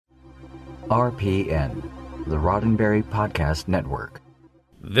RPN, the Roddenberry Podcast Network.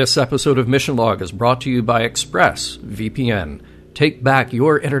 This episode of Mission Log is brought to you by ExpressVPN. Take back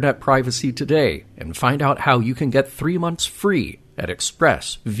your internet privacy today and find out how you can get 3 months free at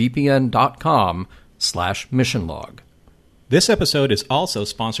expressvpn.com/missionlog. This episode is also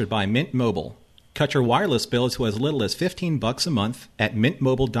sponsored by Mint Mobile. Cut your wireless bill to as little as $15 a month at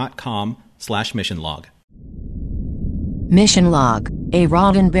mintmobile.com/missionlog. Mission Log, a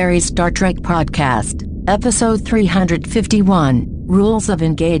Roddenberry Star Trek podcast, episode 351, Rules of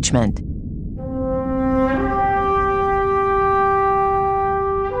Engagement.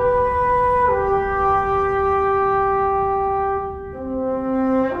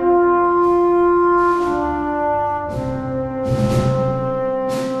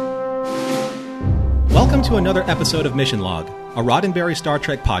 Welcome to another episode of Mission Log, a Roddenberry Star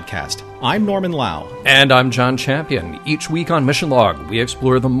Trek podcast. I'm Norman Lau. And I'm John Champion. Each week on Mission Log, we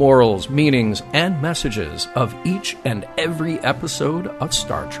explore the morals, meanings, and messages of each and every episode of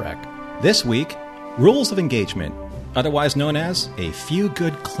Star Trek. This week, Rules of Engagement, otherwise known as A Few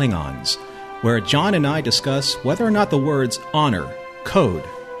Good Klingons, where John and I discuss whether or not the words honor, code,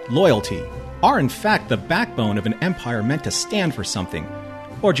 loyalty are in fact the backbone of an empire meant to stand for something,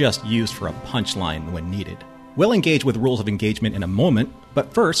 or just used for a punchline when needed. We'll engage with Rules of Engagement in a moment,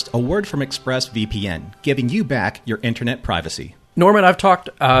 but first, a word from ExpressVPN, giving you back your internet privacy. Norman, I've talked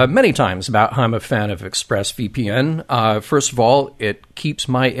many times about how I'm a fan of ExpressVPN. First of all, it keeps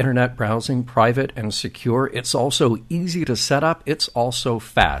my internet browsing private and secure. It's also easy to set up. It's also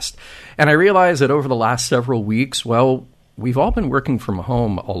fast. And I realize that over the last several weeks, well, we've all been working from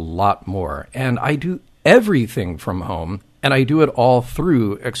home a lot more. And I do everything from home, and I do it all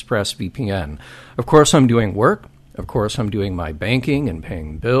through ExpressVPN. Of course, I'm doing work. Of course, I'm doing my banking and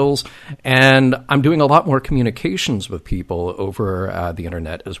paying bills. And I'm doing a lot more communications with people over the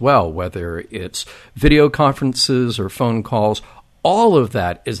internet as well, whether it's video conferences or phone calls. All of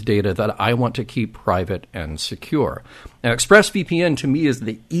that is data that I want to keep private and secure. Now, ExpressVPN to me is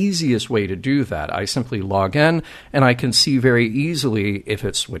the easiest way to do that. I simply log in and I can see very easily if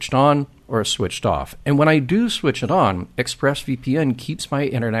it's switched on or switched off. And when I do switch it on, ExpressVPN keeps my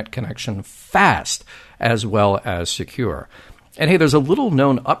internet connection fast as well as secure. And hey, there's a little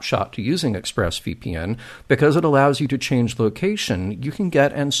known upshot to using ExpressVPN. Because it allows you to change location, you can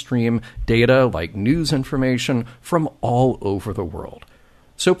get and stream data like news information from all over the world.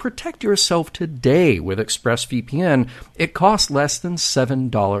 So protect yourself today with ExpressVPN. It costs less than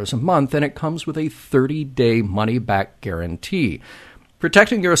 $7 a month, and it comes with a 30-day money-back guarantee.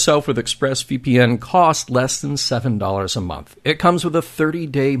 Protecting yourself with ExpressVPN costs less than $7 a month. It comes with a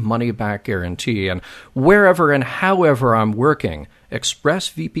 30-day money-back guarantee, and wherever and however I'm working,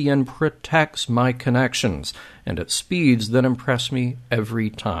 ExpressVPN protects my connections, and at speeds that impress me every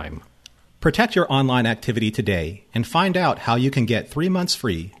time. Protect your online activity today and find out how you can get 3 months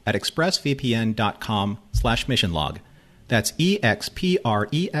free at expressvpn.com/missionlog. That's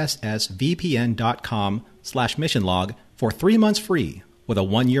expressvpn.com/missionlog for 3 months free with a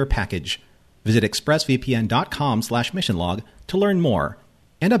 1-year package. Visit expressvpn.com/missionlog to learn more.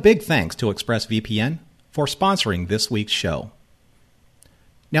 And a big thanks to ExpressVPN for sponsoring this week's show.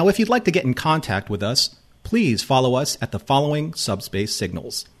 Now, if you'd like to get in contact with us, please follow us at the following subspace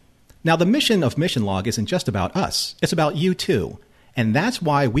signals. Now, the mission of Mission Log isn't just about us. It's about you, too. And that's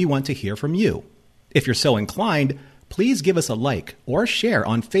why we want to hear from you. If you're so inclined, please give us a like or share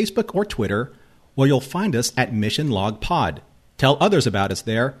on Facebook or Twitter, where you'll find us at Mission Log Pod. Tell others about us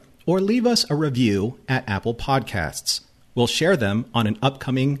there, or leave us a review at Apple Podcasts. We'll share them on an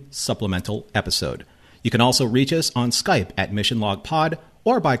upcoming supplemental episode. You can also reach us on Skype at Mission Log Pod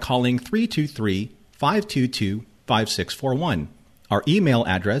or by calling 323-522-5641. Our email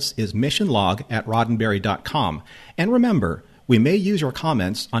address is missionlog@roddenberry.com. And remember, we may use your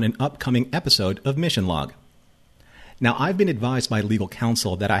comments on an upcoming episode of Mission Log. Now, I've been advised by legal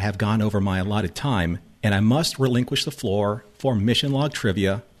counsel that I have gone over my allotted time, and I must relinquish the floor for Mission Log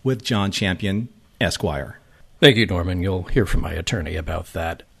Trivia with John Champion, Esquire. Thank you, Norman. You'll hear from my attorney about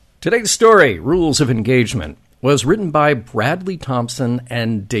that. Today's story, Rules of Engagement, was written by Bradley Thompson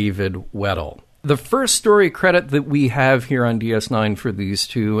and David Weddle. The first story credit that we have here on DS9 for these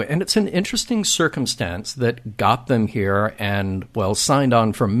two, and it's an interesting circumstance that got them here and, well, signed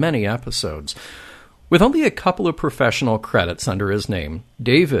on for many episodes. With only a couple of professional credits under his name,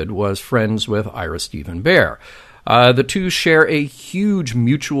 David was friends with Ira Steven Behr. The two share a huge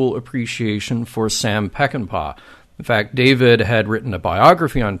mutual appreciation for Sam Peckinpah. In fact, David had written a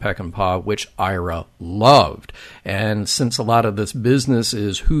biography on Peckinpah, which Ira loved. And since a lot of this business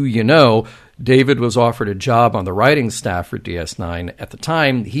is who you know, David was offered a job on the writing staff for DS9. At the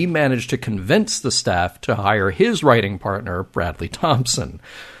time, he managed to convince the staff to hire his writing partner, Bradley Thompson.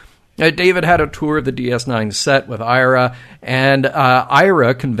 David had a tour of the DS9 set with Ira, and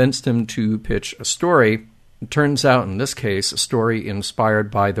Ira convinced him to pitch a story. It turns out, in this case, a story inspired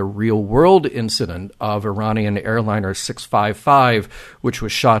by the real-world incident of Iranian airliner 655, which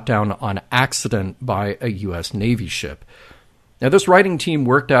was shot down on accident by a U.S. Navy ship. Now, this writing team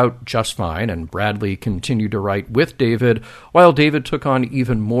worked out just fine, and Bradley continued to write with David, while David took on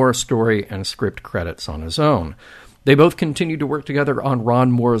even more story and script credits on his own. They both continued to work together on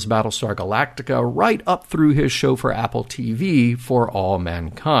Ron Moore's Battlestar Galactica right up through his show for Apple TV, For All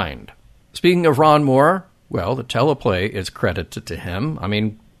Mankind. Speaking of Ron Moore, well, the teleplay is credited to him. I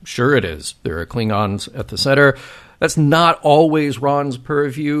mean, sure it is. There are Klingons at the center. That's not always Ron's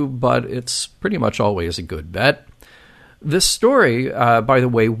purview, but it's pretty much always a good bet. This story, by the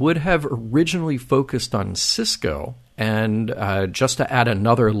way, would have originally focused on Sisko, and just to add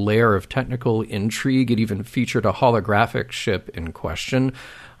another layer of technical intrigue, it even featured a holographic ship in question.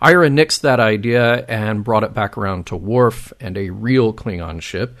 Ira nixed that idea and brought it back around to Worf and a real Klingon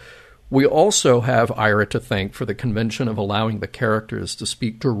ship. We also have Ira to thank for the convention of allowing the characters to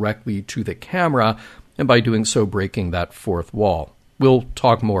speak directly to the camera, and by doing so breaking that fourth wall. We'll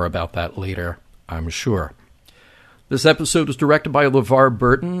talk more about that later, I'm sure. This episode was directed by LeVar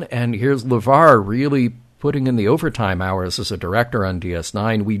Burton, and here's LeVar really putting in the overtime hours as a director on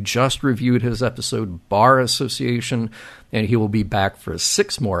DS9. We just reviewed his episode Bar Association, and he will be back for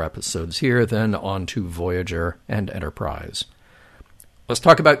 6 more episodes here, then on to Voyager and Enterprise. Let's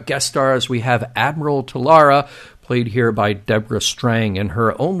talk about guest stars. We have Admiral Talara, played here by Deborah Strang in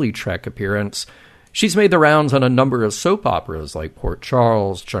her only Trek appearance. She's made the rounds on a number of soap operas like Port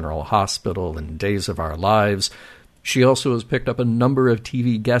Charles, General Hospital, and Days of Our Lives. She also has picked up a number of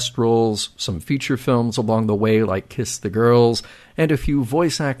TV guest roles, some feature films along the way like Kiss the Girls, and a few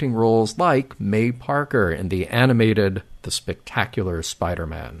voice acting roles like May Parker in the animated The Spectacular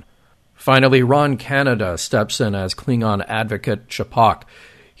Spider-Man. Finally, Ron Canada steps in as Klingon advocate Ch'Pok.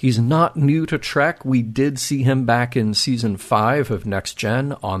 He's not new to Trek. We did see him back in Season 5 of Next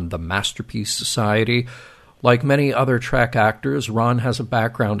Gen on the Masterpiece Society. Like many other Trek actors, Ron has a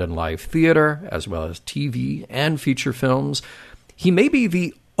background in live theater, as well as TV and feature films. He may be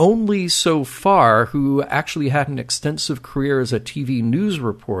the only so far who actually had an extensive career as a TV news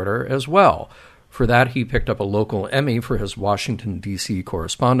reporter as well. For that, he picked up a local Emmy for his Washington, D.C.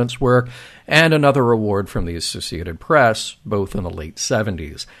 correspondence work and another award from the Associated Press, both in the late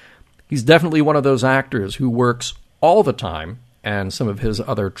 70s. He's definitely one of those actors who works all the time, and some of his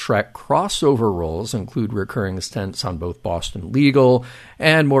other Trek crossover roles include recurring stints on both Boston Legal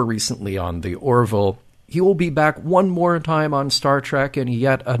and more recently on The Orville. He will be back one more time on Star Trek in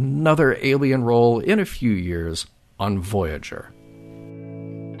yet another alien role in a few years on Voyager.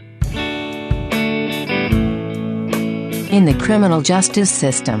 In the criminal justice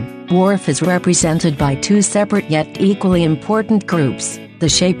system, Worf is represented by 2 separate yet equally important groups, the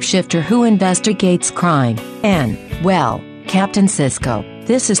shapeshifter who investigates crime, and, well, Captain Sisko.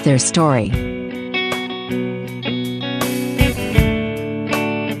 This is their story.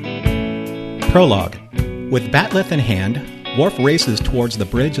 Prologue. With Bat'leth in hand, Worf races towards the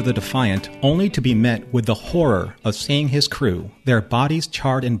bridge of the Defiant, only to be met with the horror of seeing his crew, their bodies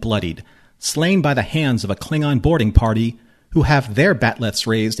charred and bloodied, slain by the hands of a Klingon boarding party who have their Bat'leths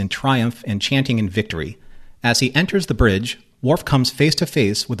raised in triumph and chanting in victory. As he enters the bridge, Worf comes face to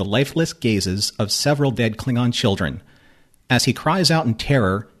face with the lifeless gazes of several dead Klingon children. As he cries out in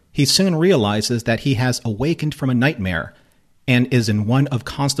terror, he soon realizes that he has awakened from a nightmare and is in one of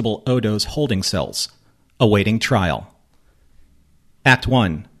Constable Odo's holding cells, awaiting trial. Act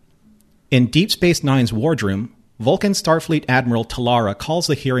 1. In Deep Space Nine's wardroom, Vulcan Starfleet Admiral Talara calls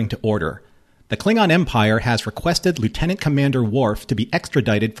the hearing to order. The Klingon Empire has requested Lieutenant Commander Worf to be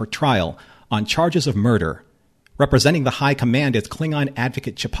extradited for trial on charges of murder. Representing the High Command is Klingon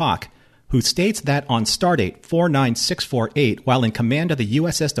advocate Ch'Pok, who states that on stardate 49648, while in command of the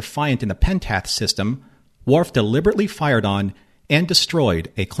USS Defiant in the Pentath system, Worf deliberately fired on and destroyed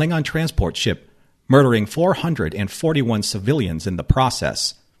a Klingon transport ship, murdering 441 civilians in the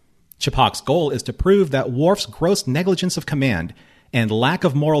process. Ch'Pok's goal is to prove that Worf's gross negligence of command and lack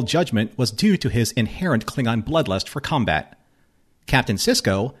of moral judgment was due to his inherent Klingon bloodlust for combat. Captain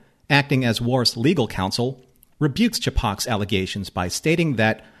Sisko, acting as Worf's legal counsel, rebukes Ch'Pok's allegations by stating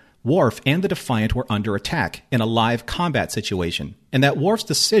that Worf and the Defiant were under attack in a live combat situation, and that Worf's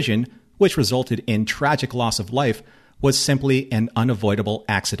decision, which resulted in tragic loss of life, was simply an unavoidable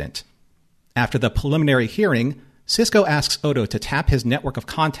accident. After the preliminary hearing, Sisko asks Odo to tap his network of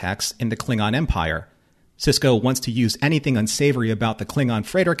contacts in the Klingon Empire. Sisko wants to use anything unsavory about the Klingon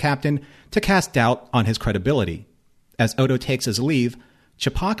freighter captain to cast doubt on his credibility. As Odo takes his leave,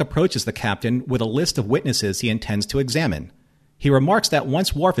 Ch'pak approaches the captain with a list of witnesses he intends to examine. He remarks that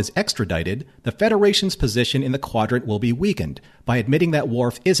once Worf is extradited, the Federation's position in the quadrant will be weakened by admitting that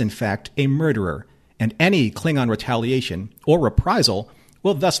Worf is in fact a murderer, and any Klingon retaliation or reprisal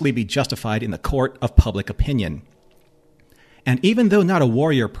will thusly be justified in the court of public opinion. And even though not a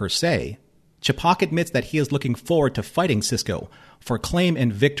warrior per se, Ch'pak admits that he is looking forward to fighting Sisko for claim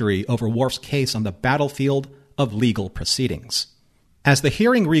and victory over Worf's case on the battlefield of legal proceedings. As the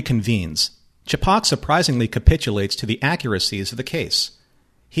hearing reconvenes, Ch'pak surprisingly capitulates to the accuracies of the case.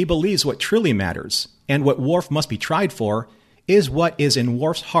 He believes what truly matters, and what Worf must be tried for, is what is in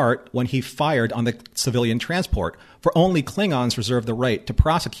Worf's heart when he fired on the civilian transport, for only Klingons reserve the right to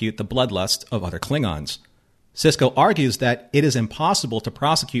prosecute the bloodlust of other Klingons. Sisko argues that it is impossible to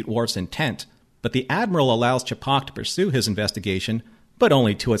prosecute Worf's intent, but the Admiral allows Ch'pak to pursue his investigation, but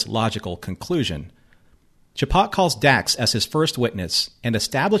only to its logical conclusion. Ch'pak calls Dax as his first witness and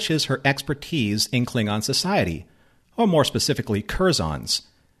establishes her expertise in Klingon society, or more specifically, Curzons.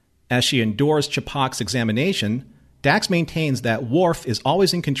 As she endures Ch'pak's examination, Dax maintains that Worf is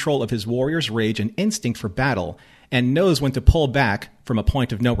always in control of his warrior's rage and instinct for battle, and knows when to pull back from a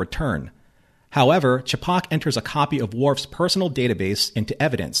point of no return. However, Ch'pak enters a copy of Worf's personal database into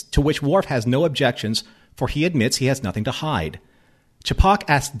evidence, to which Worf has no objections, for he admits he has nothing to hide. Ch'pak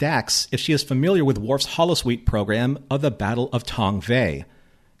asks Dax if she is familiar with Worf's holosuite program of the Battle of Tong Vei.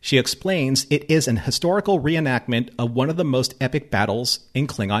 She explains it is an historical reenactment of one of the most epic battles in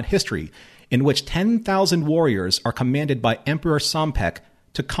Klingon history, in which 10,000 warriors are commanded by Emperor Sompek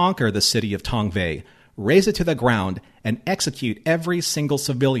to conquer the city of Tong Vei, raze it to the ground, and execute every single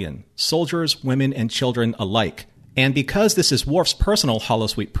civilian, soldiers, women, and children alike. And because this is Worf's personal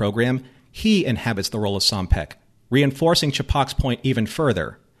holosuite program, he inhabits the role of Sompek, reinforcing Ch'pak's point even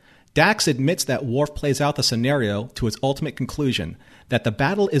further. Dax admits that Worf plays out the scenario to its ultimate conclusion, that the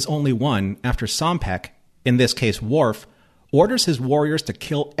battle is only won after Sompek, in this case Worf, orders his warriors to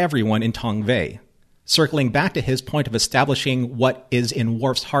kill everyone in Tong Vei. Circling back to his point of establishing what is in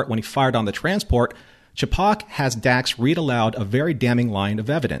Worf's heart when he fired on the transport, Ch'pak has Dax read aloud a very damning line of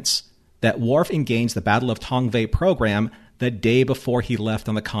evidence, that Worf engaged the Battle of Tong Vei program the day before he left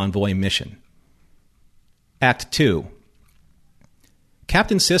on the convoy mission. Act 2.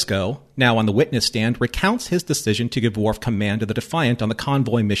 Captain Sisko, now on the witness stand, recounts his decision to give Worf command of the Defiant on the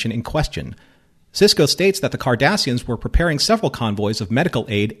convoy mission in question. Sisko states that the Cardassians were preparing several convoys of medical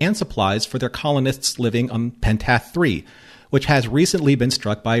aid and supplies for their colonists living on Pentath 3, which has recently been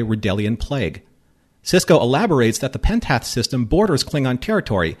struck by Ridelian plague. Sisko elaborates that the Pentath system borders Klingon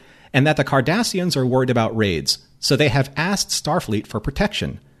territory, and that the Cardassians are worried about raids, so they have asked Starfleet for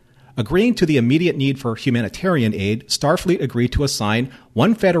protection. Agreeing to the immediate need for humanitarian aid, Starfleet agreed to assign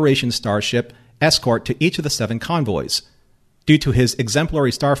one Federation starship escort to each of the 7 convoys. Due to his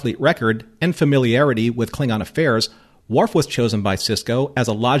exemplary Starfleet record and familiarity with Klingon affairs, Worf was chosen by Sisko as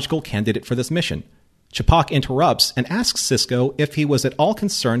a logical candidate for this mission. Ch'pak interrupts and asks Sisko if he was at all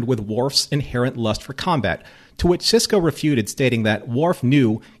concerned with Worf's inherent lust for combat, to which Sisko refuted, stating that Worf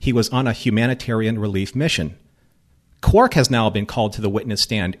knew he was on a humanitarian relief mission. Quark has now been called to the witness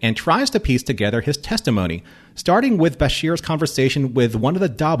stand and tries to piece together his testimony, starting with Bashir's conversation with one of the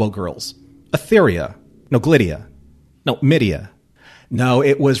Dabo girls, Etheria, Midia. No,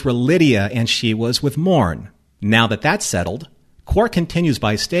 it was Relidia, and she was with Morn. Now that that's settled, Quark continues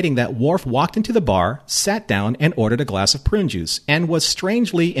by stating that Worf walked into the bar, sat down, and ordered a glass of prune juice, and was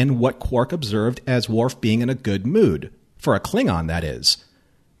strangely in what Quark observed as Worf being in a good mood. For a Klingon, that is.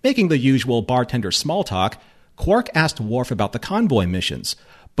 Making the usual bartender small talk, Quark asked Worf about the convoy missions,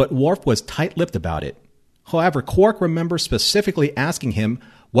 but Worf was tight-lipped about it. However, Quark remembers specifically asking him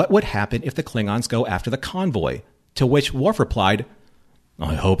what would happen if the Klingons go after the convoy, to which Worf replied,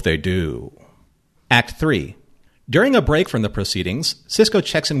 "I hope they do." Act 3. During a break from the proceedings, Sisko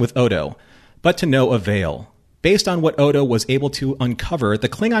checks in with Odo, but to no avail. Based on what Odo was able to uncover, the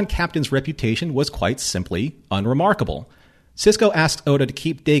Klingon captain's reputation was quite simply unremarkable. Sisko asks Odo to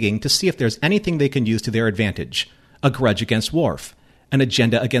keep digging to see if there's anything they can use to their advantage. A grudge against Worf. An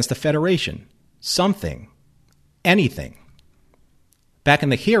agenda against the Federation. Something. Anything. Back in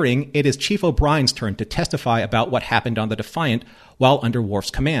the hearing, it is Chief O'Brien's turn to testify about what happened on the Defiant while under Worf's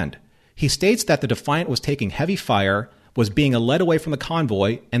command. He states that the Defiant was taking heavy fire, was being led away from the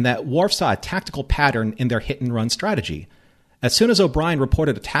convoy, and that Worf saw a tactical pattern in their hit-and-run strategy. As soon as O'Brien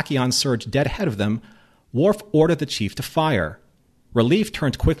reported a tachyon surge dead ahead of them, Worf ordered the chief to fire. Relief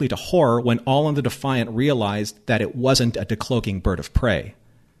turned quickly to horror when all on the Defiant realized that it wasn't a decloaking bird of prey.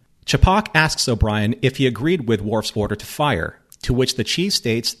 Chapok asks O'Brien if he agreed with Worf's order to fire, to which the chief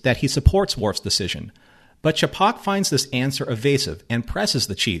states that he supports Worf's decision. But Chapok finds this answer evasive and presses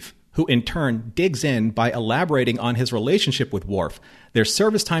the chief, who in turn digs in by elaborating on his relationship with Worf, their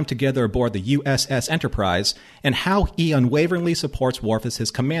service time together aboard the USS Enterprise, and how he unwaveringly supports Worf as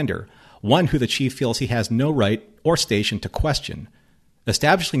his commander, one who the chief feels he has no right or station to question.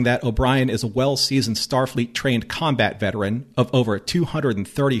 Establishing that O'Brien is a well-seasoned Starfleet-trained combat veteran of over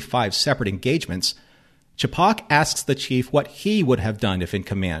 235 separate engagements, Chapok asks the chief what he would have done if in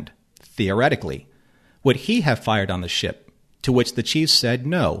command. Theoretically, would he have fired on the ship? To which the chief said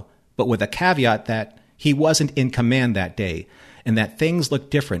no, but with a caveat that he wasn't in command that day, and that things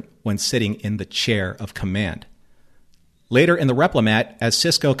look different when sitting in the chair of command. Later in the Replimat, as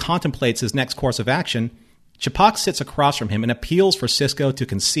Sisko contemplates his next course of action, Chapok sits across from him and appeals for Sisko to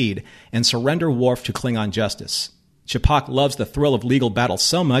concede and surrender Worf to Klingon justice. Chapok loves the thrill of legal battle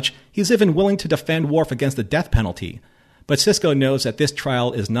so much, he's even willing to defend Worf against the death penalty. But Sisko knows that this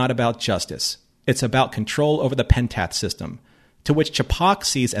trial is not about justice. It's about control over the Pentath system, to which Chapok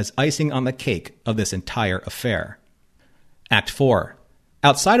sees as icing on the cake of this entire affair. Act 4.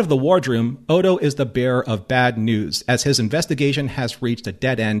 Outside of the wardroom, Odo is the bearer of bad news, as his investigation has reached a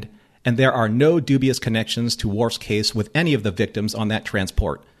dead end, and there are no dubious connections to Worf's case with any of the victims on that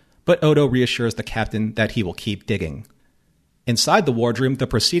transport. But Odo reassures the captain that he will keep digging. Inside the wardroom, the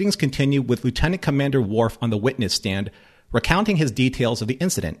proceedings continue with Lieutenant Commander Worf on the witness stand, recounting his details of the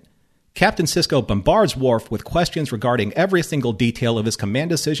incident. Captain Sisko bombards Worf with questions regarding every single detail of his command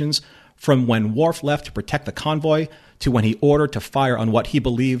decisions, from when Worf left to protect the convoy to when he ordered to fire on what he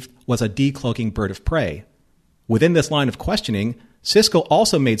believed was a decloaking bird of prey. Within this line of questioning, Sisko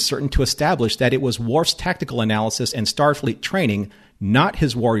also made certain to establish that it was Worf's tactical analysis and Starfleet training, not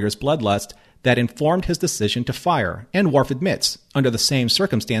his warrior's bloodlust, that informed his decision to fire, and Worf admits, under the same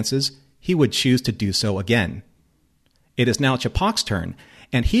circumstances, he would choose to do so again. It is now Chapok's turn,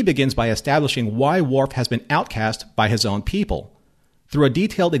 and he begins by establishing why Worf has been outcast by his own people. Through a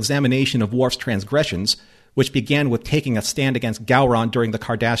detailed examination of Worf's transgressions, which began with taking a stand against Gowron during the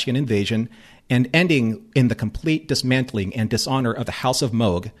Cardassian invasion, and ending in the complete dismantling and dishonor of the House of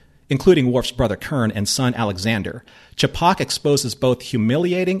Mogh, including Worf's brother Kurn and son Alexander, Chapok exposes both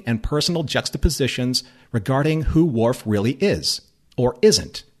humiliating and personal juxtapositions regarding who Worf really is, or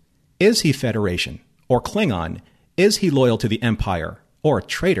isn't. Is he Federation, or Klingon? Is he loyal to the Empire, or a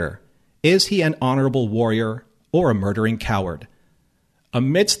traitor? Is he an honorable warrior, or a murdering coward?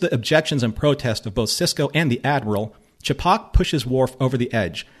 Amidst the objections and protests of both Sisko and the Admiral, Chapok pushes Worf over the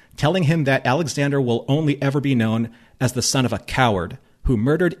edge, telling him that Alexander will only ever be known as the son of a coward who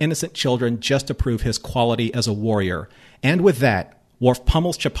murdered innocent children just to prove his quality as a warrior. And with that, Worf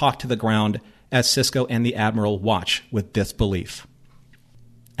pummels Chapok to the ground as Sisko and the Admiral watch with disbelief.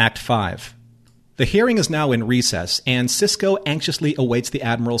 Act 5. The hearing is now in recess, and Sisko anxiously awaits the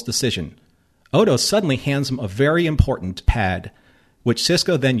Admiral's decision. Odo suddenly hands him a very important pad, which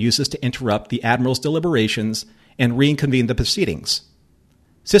Sisko then uses to interrupt the Admiral's deliberations and reconvene the proceedings.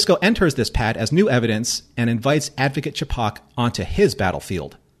 Sisko enters this pad as new evidence and invites Advocate Chapok onto his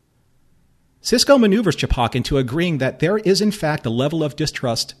battlefield. Sisko maneuvers Chapok into agreeing that there is in fact a level of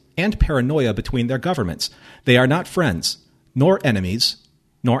distrust and paranoia between their governments. They are not friends, nor enemies,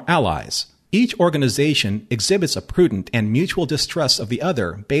 nor allies. Each organization exhibits a prudent and mutual distrust of the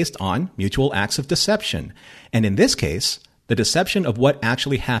other based on mutual acts of deception, and in this case, the deception of what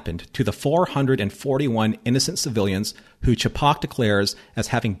actually happened to the 441 innocent civilians who Chapok declares as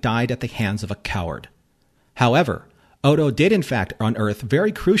having died at the hands of a coward. However, Odo did in fact unearth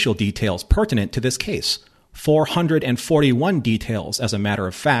very crucial details pertinent to this case, 441 details as a matter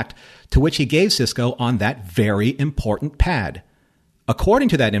of fact, to which he gave Sisko on that very important pad. According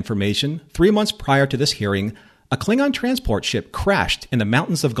to that information, 3 months prior to this hearing, a Klingon transport ship crashed in the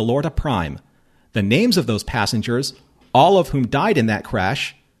mountains of Galorta Prime. The names of those passengers, all of whom died in that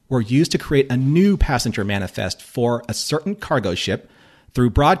crash, were used to create a new passenger manifest for a certain cargo ship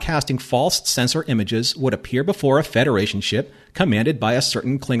through broadcasting false sensor images would appear before a Federation ship commanded by a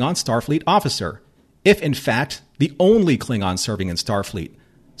certain Klingon Starfleet officer, if in fact the only Klingon serving in Starfleet,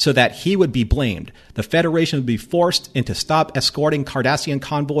 so that he would be blamed, the Federation would be forced into stop escorting Cardassian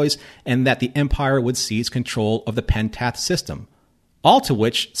convoys, and that the Empire would seize control of the Pentath system. All to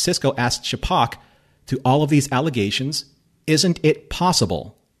which Sisko asked Chapok, to all of these allegations, isn't it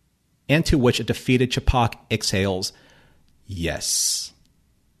possible? And to which a defeated Chapok exhales, yes.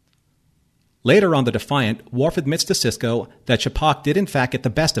 Later on the Defiant, Worf admits to Sisko that Chapok did in fact get the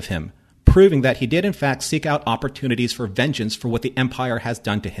best of him, proving that he did in fact seek out opportunities for vengeance for what the Empire has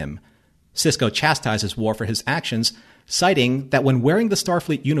done to him. Sisko chastises Worf for his actions, citing that when wearing the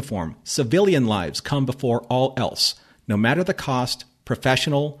Starfleet uniform, civilian lives come before all else, no matter the cost,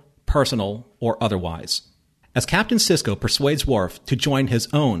 professional, personal, or otherwise. As Captain Sisko persuades Worf to join his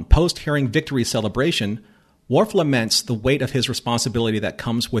own post-hearing victory celebration, Worf laments the weight of his responsibility that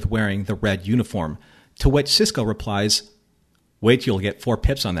comes with wearing the red uniform, to which Sisko replies, "Wait till you get 4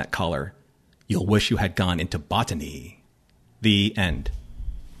 pips on that collar. You'll wish you had gone into botany." The end.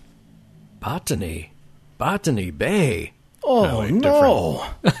 Botany Bay. Oh, no.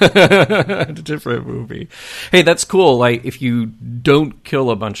 Different movie. Hey, that's cool. Like, if you don't kill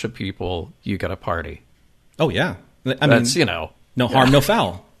a bunch of people, you get a party. Oh, yeah. That's, no harm, no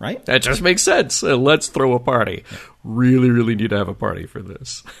foul, right? That just makes sense. Let's throw a party. Really, really need to have a party for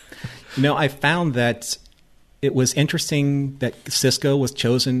this. I found that it was interesting that Sisko was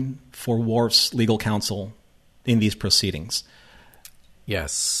chosen for Worf's legal counsel in these proceedings.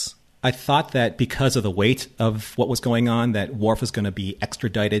 Yes. I thought that because of the weight of what was going on, that Worf was going to be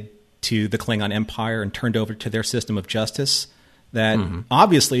extradited to the Klingon Empire and turned over to their system of justice. That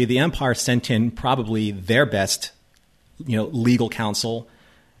obviously the Empire sent in probably their best, legal counsel,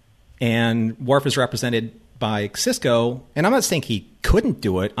 and Worf is represented by Sisko. And I'm not saying he couldn't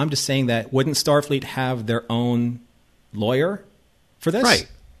do it. I'm just saying that wouldn't Starfleet have their own lawyer for this? Right.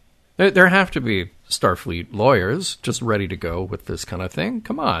 There have to be Starfleet lawyers just ready to go with this kind of thing.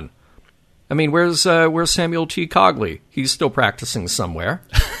 Come on. I mean, where's Samuel T. Cogley? He's still practicing somewhere.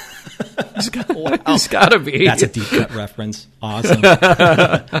 He's got to be. That's a deep cut reference. Awesome.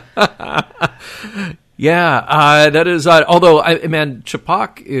 Yeah, that is. Although,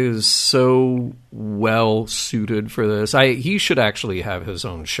 Ch'Pok is so well suited for this. He should actually have his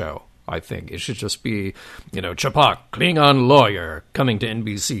own show. I think it should just be, Ch'Pok, Klingon lawyer, coming to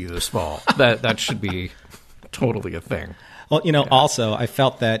NBC this fall. That should be totally a thing. Well, also I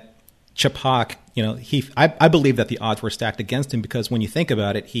felt that Ch'Pok, I believe that the odds were stacked against him because when you think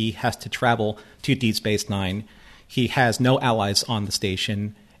about it, he has to travel to Deep Space Nine. He has no allies on the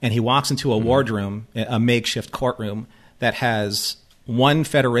station, and he walks into a wardroom, a makeshift courtroom that has one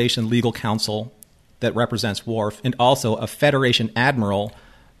Federation legal counsel that represents Worf, and also a Federation admiral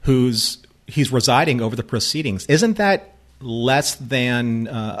he's residing over the proceedings. Isn't that less than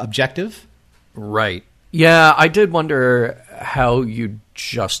objective? Right. Yeah, I did wonder how you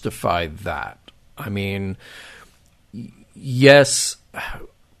justify that. I mean, yes,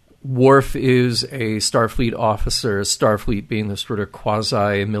 Worf is a Starfleet officer, Starfleet being this sort of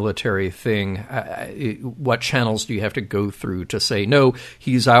quasi-military thing. What channels do you have to go through to say, no,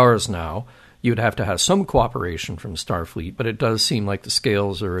 he's ours now? You'd have to have some cooperation from Starfleet, but it does seem like the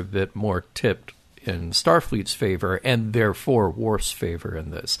scales are a bit more tipped in Starfleet's favor, and therefore Worf's favor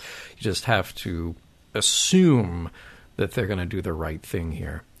in this. You just have to assume that they're going to do the right thing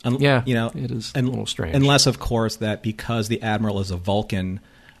here. It is a little strange. Unless, of course, that because the Admiral is a Vulcan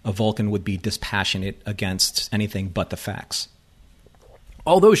would be dispassionate against anything but the facts.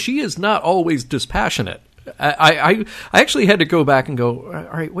 Although she is not always dispassionate. I actually had to go back and go,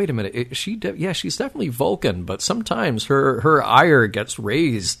 all right, wait a minute. She's definitely Vulcan, but sometimes her ire gets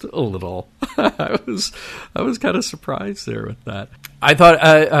raised a little. I was kind of surprised there with that. I thought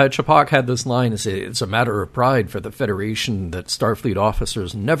Ch'Pok had this line, it's a matter of pride for the Federation that Starfleet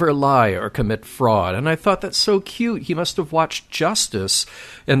officers never lie or commit fraud. And I thought that's so cute. He must have watched Justice,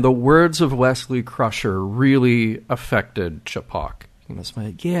 and the words of Wesley Crusher really affected Ch'Pok. He must be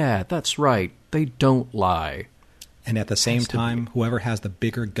like, yeah, that's right. They don't lie. And at the same time, whoever has the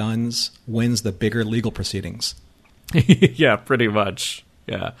bigger guns wins the bigger legal proceedings. Yeah, pretty much.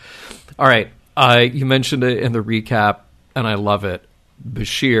 Yeah. All right. You mentioned it in the recap, and I love it.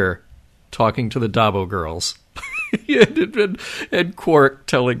 Bashir talking to the Dabo girls. and Quark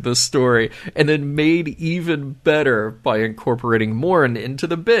telling the story, and then made even better by incorporating Morn into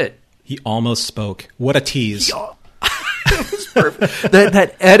the bit. He almost spoke. What a tease. It was perfect.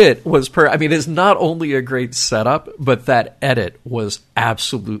 That edit was perfect. I mean, it's not only a great setup, but that edit was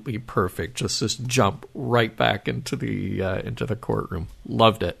absolutely perfect. Just this jump right back into the courtroom.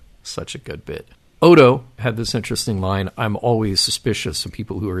 Loved it. Such a good bit. Odo had this interesting line, I'm always suspicious of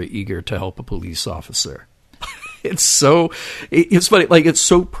people who are eager to help a police officer. It's funny. Like, it's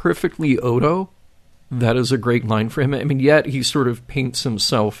so perfectly Odo. That is a great line for him. I mean, yet he sort of paints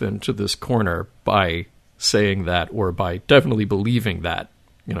himself into this corner by saying that, or by definitely believing that.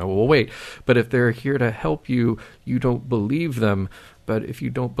 Well, wait, but if they're here to help you, you don't believe them. But if you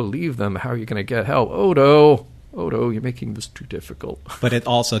don't believe them, how are you going to get help? Odo, you're making this too difficult. But it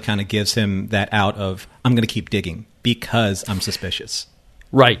also kind of gives him that out of, I'm going to keep digging because I'm suspicious.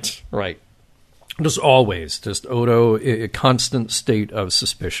 Right. Just always, just Odo, a constant state of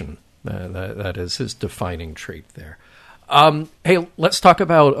suspicion. That is his defining trait there. Hey, let's talk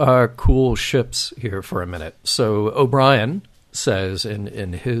about cool ships here for a minute. So O'Brien says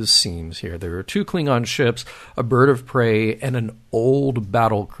in his scenes here, there are 2 Klingon ships, a bird of prey, and an old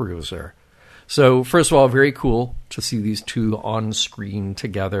battle cruiser. So first of all, very cool to see these 2 on screen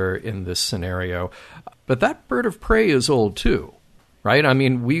together in this scenario. But that bird of prey is old too, right? I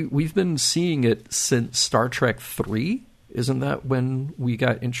mean, we've been seeing it since Star Trek 3. Isn't that when we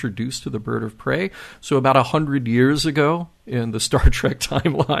got introduced to the bird of prey? So about 100 years ago in the Star Trek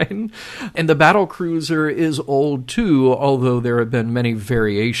timeline. And the battle cruiser is old too, although there have been many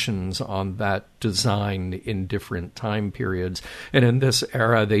variations on that design in different time periods. And in this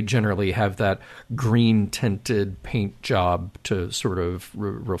era, they generally have that green tinted paint job to sort of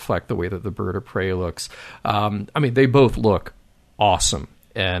reflect the way that the bird of prey looks. I mean, they both look awesome.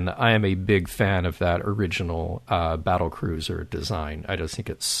 And I am a big fan of that original battlecruiser design. I just think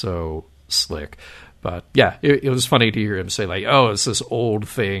it's so slick. But yeah, it was funny to hear him say, like, oh, it's this old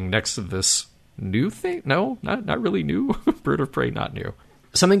thing next to this new thing. No, not really new. Bird of prey, not new.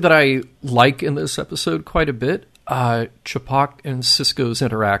 Something that I like in this episode quite a bit, Ch'Pok and Sisko's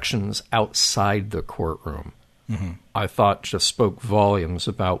interactions outside the courtroom. Mm-hmm. I thought just spoke volumes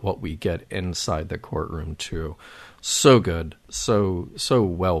about what we get inside the courtroom, too. So good, so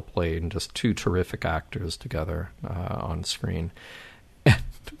well played, and just 2 terrific actors together on screen. And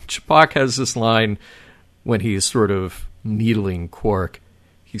Ch'Pok has this line when he's sort of needling Quark.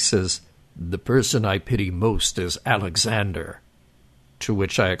 He says, "The person I pity most is Alexander." To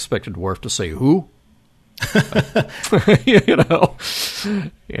which I expected Worf to say, "Who?" You know,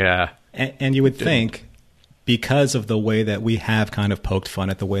 yeah. And you would think, because of the way that we have kind of poked fun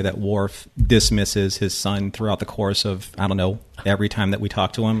at the way that Worf dismisses his son throughout the course of, I don't know, every time that we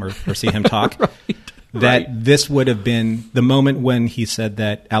talk to him or see him talk, this would have been the moment when he said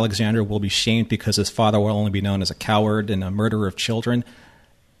that Alexander will be shamed because his father will only be known as a coward and a murderer of children.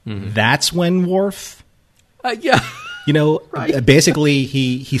 Mm-hmm. That's when Worf... yeah. You know, basically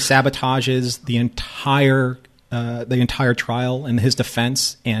he sabotages the entire trial and his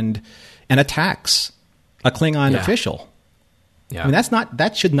defense and attacks a Klingon official. Yeah. I mean,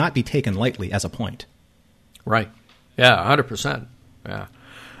 that should not be taken lightly as a point. Right. Yeah, 100%. Yeah.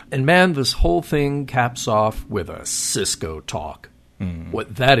 And man, this whole thing caps off with a Sisko talk.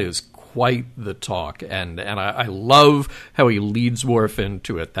 What that is quite the talk. And I love how he leads Worf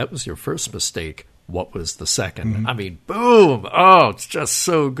into it. That was your first mistake. What was the second? Mm-hmm. I mean, boom! Oh, it's just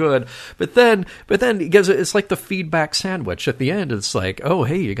so good. But then because it's like the feedback sandwich at the end. It's like, oh,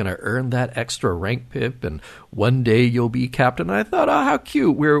 hey, you're going to earn that extra rank pip, and one day you'll be captain. And I thought, oh, how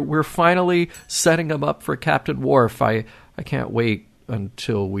cute! We're finally setting him up for Captain Worf. I can't wait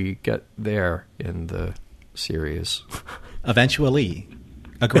until we get there in the series. Eventually,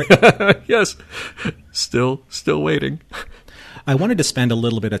 agree. Yes, still waiting. I wanted to spend a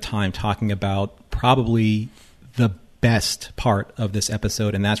little bit of time talking about probably the best part of this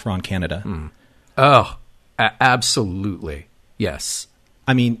episode, and that's Ron Canada. Oh, absolutely. Yes.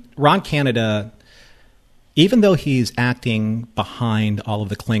 I mean, Ron Canada, even though he's acting behind all of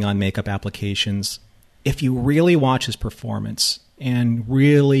the Klingon makeup applications, if you really watch his performance and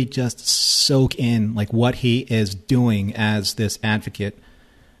really just soak in like what he is doing as this advocate,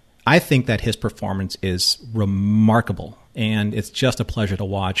 I think that his performance is remarkable. And it's just a pleasure to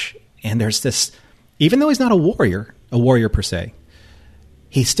watch. And there's this, even though he's not a warrior per se,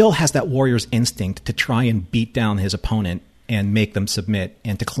 he still has that warrior's instinct to try and beat down his opponent and make them submit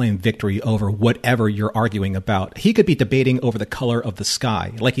and to claim victory over whatever you're arguing about. He could be debating over the color of the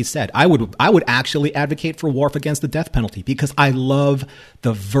sky. Like he said, I would actually advocate for Worf against the death penalty because I love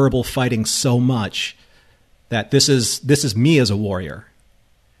the verbal fighting so much that this is me as a warrior.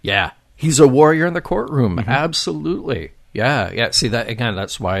 Yeah. He's a warrior in the courtroom. Mm-hmm. Absolutely. Yeah. See, that again,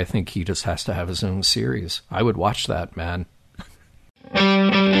 that's why I think he just has to have his own series. I would watch that, man.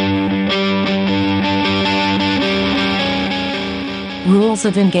 Rules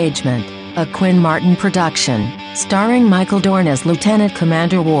of Engagement, a Quinn Martin production, starring Michael Dorn as Lieutenant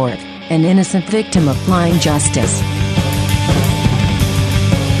Commander Worf, an innocent victim of blind justice.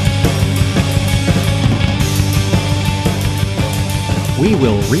 We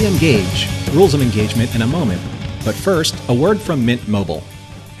will re-engage Rules of Engagement in a moment. But first, a word from Mint Mobile.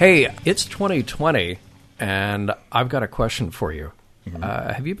 Hey, it's 2020, and I've got a question for you. Mm-hmm.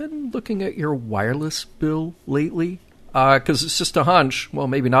 Have you been looking at your wireless bill lately? Because it's just a hunch, well,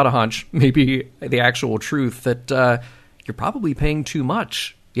 maybe not a hunch, maybe the actual truth, that you're probably paying too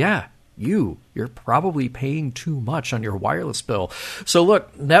much. Yeah, You're probably paying too much on your wireless bill. So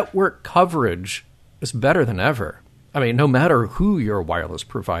look, network coverage is better than ever. I mean, no matter who your wireless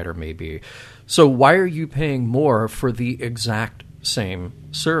provider may be. So why are you paying more for the exact same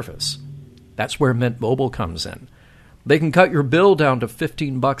service? That's where Mint Mobile comes in. They can cut your bill down to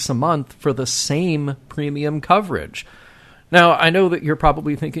 $15 a month for the same premium coverage. Now, I know that you're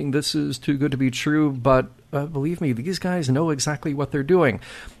probably thinking this is too good to be true, but believe me, these guys know exactly what they're doing.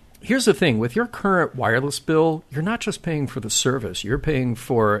 Here's the thing. With your current wireless bill, you're not just paying for the service. You're paying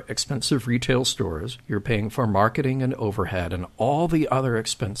for expensive retail stores. You're paying for marketing and overhead and all the other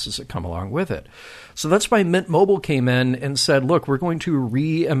expenses that come along with it. So that's why Mint Mobile came in and said, look, we're going to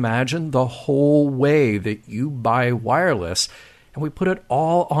reimagine the whole way that you buy wireless, and we put it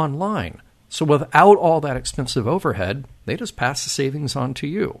all online. So without all that expensive overhead, they just pass the savings on to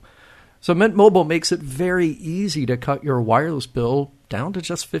you. So Mint Mobile makes it very easy to cut your wireless bill down to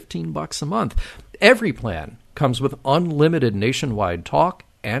just $15 a month. Every plan comes with unlimited nationwide talk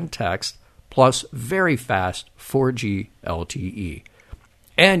and text, plus very fast 4G LTE.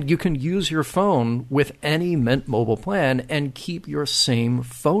 And you can use your phone with any Mint Mobile plan and keep your same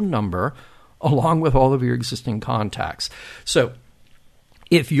phone number along with all of your existing contacts. So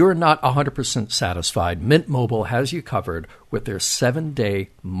if you're not 100% satisfied, Mint Mobile has you covered with their 7-day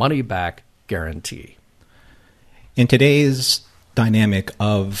money-back guarantee. In today's dynamic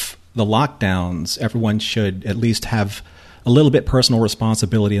of the lockdowns, everyone should at least have a little bit personal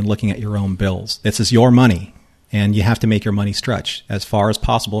responsibility in looking at your own bills. This is your money, and you have to make your money stretch as far as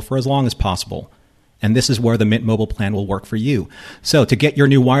possible for as long as possible. And this is where the Mint Mobile plan will work for you. So to get your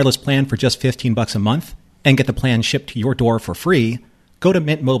new wireless plan for just $15 a month and get the plan shipped to your door for free, go to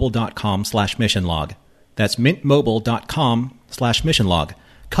mintmobile.com/missionlog. That's mintmobile.com/missionlog.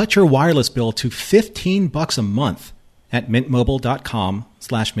 Cut your wireless bill to $15 a month at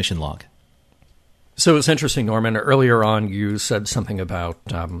mintmobile.com/missionlog. So it's interesting, Norman. Earlier on, you said something about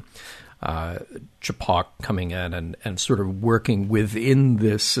Chapok coming in and sort of working within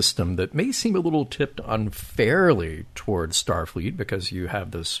this system that may seem a little tipped unfairly towards Starfleet because you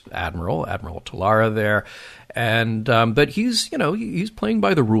have this Admiral Talara there, and but he's playing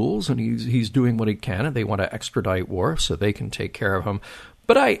by the rules and he's doing what he can, and they want to extradite Worf so they can take care of him.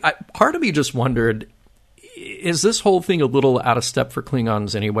 But I part of me just wondered, is this whole thing a little out of step for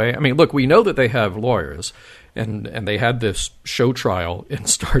Klingons anyway? I mean, look, we know that they have lawyers, and they had this show trial in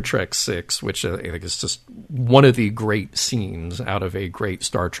Star Trek VI, which I think is just one of the great scenes out of a great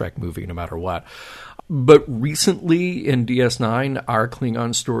Star Trek movie, no matter what. But recently in DS9, our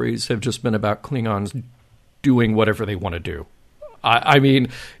Klingon stories have just been about Klingons doing whatever they want to do. I mean,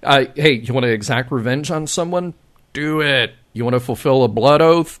 hey, you want to exact revenge on someone? Do it. You want to fulfill a blood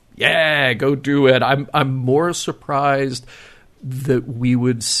oath? Yeah, go do it. I'm more surprised that we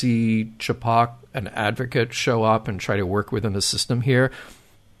would see Chapok, an advocate, show up and try to work within the system here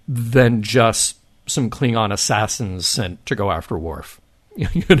than just some Klingon assassins sent to go after Worf.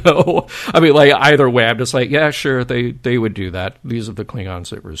 You know? I mean, like, either way, I'm just like, yeah, sure, they would do that. These are the Klingons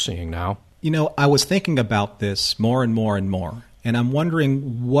that we're seeing now. You know, I was thinking about this more and more and more, and I'm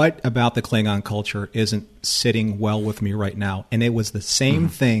wondering what about the Klingon culture isn't sitting well with me right now. And it was the same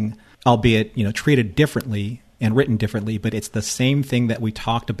thing, albeit, treated differently and written differently, but it's the same thing that we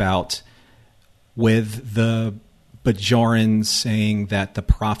talked about with the Bajorans saying that the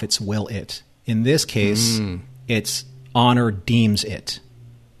prophets will it. In this case, it's honor deems it.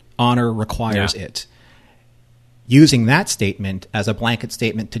 Honor requires it. Using that statement as a blanket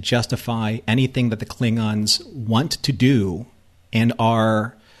statement to justify anything that the Klingons want to do and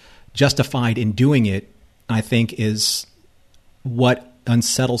are justified in doing it, I think is what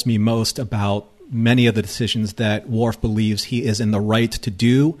unsettles me most about many of the decisions that Worf believes he is in the right to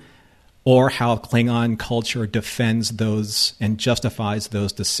do, or how Klingon culture defends those and justifies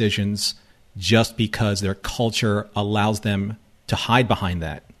those decisions just because their culture allows them to hide behind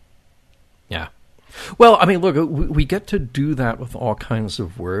that. Yeah. Well, I mean, look, we get to do that with all kinds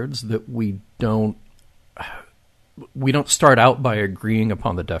of words that we don't start out by agreeing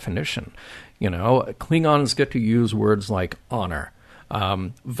upon the definition. Klingons get to use words like honor.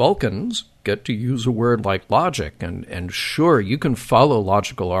 Vulcans get to use a word like logic, and sure, you can follow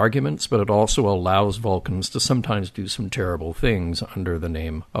logical arguments, but it also allows Vulcans to sometimes do some terrible things under the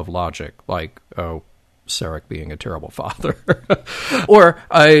name of logic, like, Sarek being a terrible father. Or,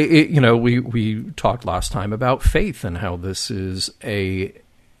 we talked last time about faith and how this is a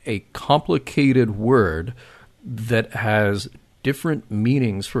complicated word that has different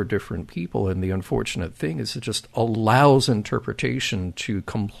meanings for different people, and the unfortunate thing is it just allows interpretation to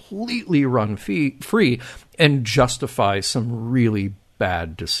completely run free and justify some really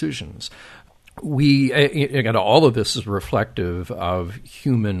bad decisions. Again, all of this is reflective of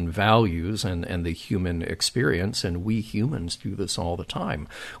human values and the human experience, and we humans do this all the time.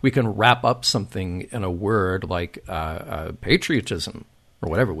 We can wrap up something in a word like patriotism or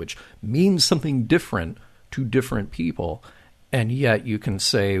whatever, which means something different to different people, and yet you can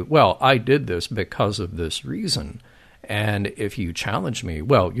say, well, I did this because of this reason. And if you challenge me,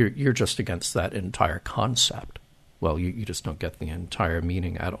 well, you're just against that entire concept. Well, you just don't get the entire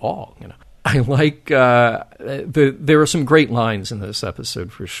meaning at all, you know. I like there are some great lines in this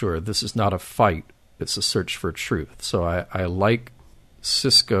episode for sure. This is not a fight; it's a search for truth. So I like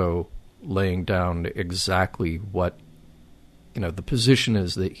Sisko laying down exactly what the position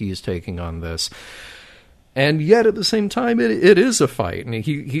is that he's taking on this, and yet at the same time it is a fight, and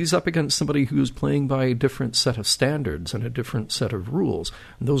he's up against somebody who's playing by a different set of standards and a different set of rules.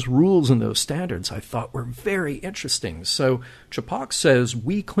 And those rules and those standards I thought were very interesting. So Ch'pak says,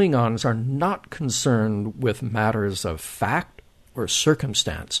 we Klingons are not concerned with matters of fact or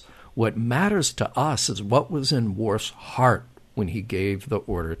circumstance. What matters to us is what was in Worf's heart when he gave the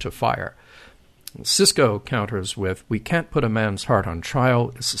order to fire. Sisko counters with, we can't put a man's heart on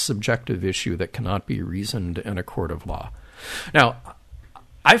trial. It's a subjective issue that cannot be reasoned in a court of law. Now,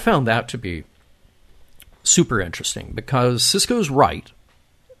 I found that to be super interesting because Sisko's right,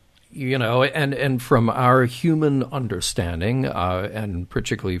 and from our human understanding, and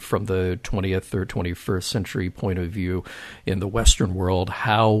particularly from the 20th or 21st century point of view in the Western world,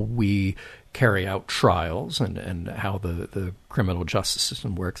 how we carry out trials and how the criminal justice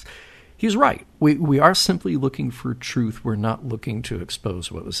system works, he's right. We are simply looking for truth. We're not looking to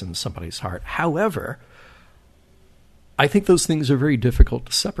expose what was in somebody's heart. However, I think those things are very difficult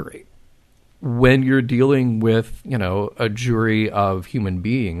to separate. When you're dealing with, a jury of human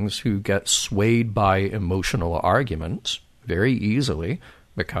beings who get swayed by emotional arguments very easily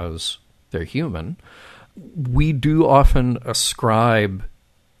because they're human, we do often ascribe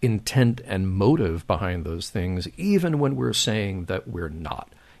intent and motive behind those things, even when we're saying that we're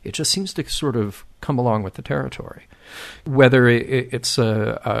not. It just seems to sort of come along with the territory. Whether it's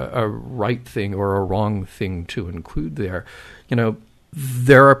a right thing or a wrong thing to include there,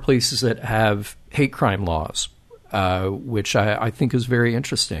 there are places that have hate crime laws, which I think is very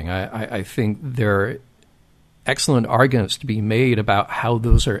interesting. I think there are excellent arguments to be made about how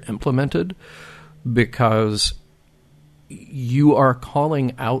those are implemented, because you are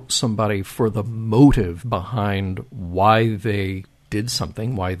calling out somebody for the motive behind why they did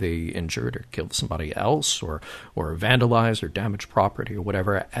something, why they injured or killed somebody else or vandalized or damaged property or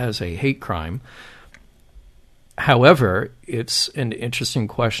whatever as a hate crime. However, it's an interesting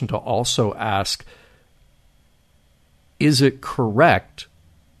question to also ask, is it correct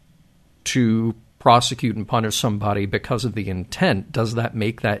to prosecute and punish somebody because of the intent? Does that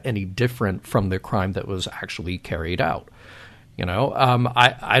make that any different from the crime that was actually carried out?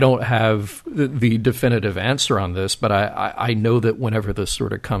 I don't have the definitive answer on this, but I know that whenever this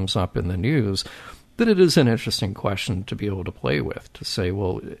sort of comes up in the news, that it is an interesting question to be able to play with, to say,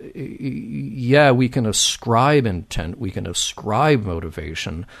 well, yeah, we can ascribe intent, we can ascribe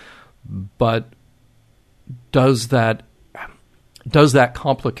motivation, but does that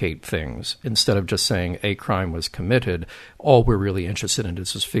complicate things? Instead of just saying a crime was committed, all we're really interested in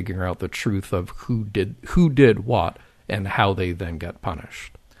is just figuring out the truth of who did what and how they then get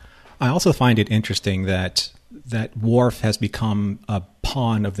punished. I also find it interesting that Worf has become a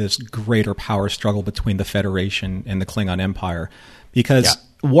pawn of this greater power struggle between the Federation and the Klingon Empire, because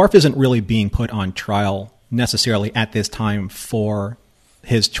Worf isn't really being put on trial necessarily at this time for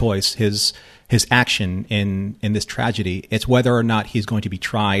his choice, his action in this tragedy. It's whether or not he's going to be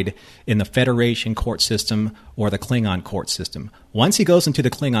tried in the Federation court system or the Klingon court system. Once he goes into the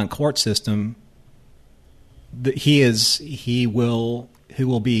Klingon court system, he will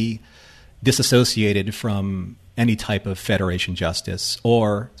be disassociated from any type of Federation justice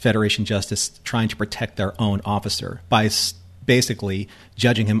or Federation justice trying to protect their own officer by basically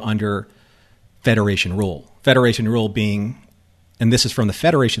judging him under Federation rule. Federation rule being, and this is from the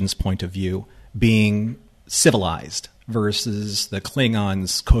Federation's point of view, being civilized versus the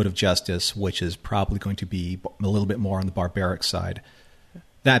Klingons' code of justice, which is probably going to be a little bit more on the barbaric side.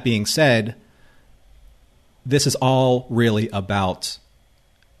 That being said, this is all really about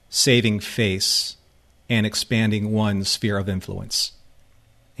saving face and expanding one's sphere of influence.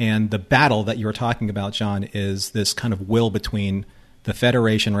 And the battle that you were talking about, John, is this kind of will between the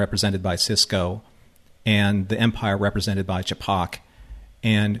Federation represented by Sisko and the Empire represented by Ch'pak,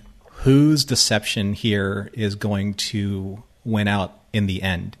 and whose deception here is going to win out in the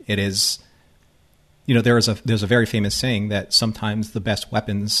end. It is there's a very famous saying that sometimes the best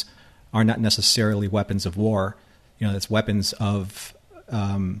weapons are not necessarily weapons of war. It's weapons of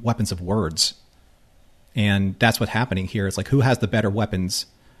words. And that's what's happening here. It's like, who has the better weapons?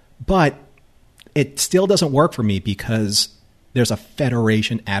 But it still doesn't work for me because there's a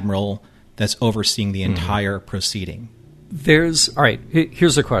Federation admiral that's overseeing the entire proceeding. All right,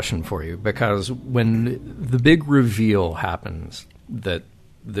 here's a question for you, because when the big reveal happens that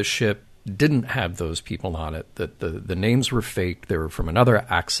the ship didn't have those people on it, that the names were faked, they were from another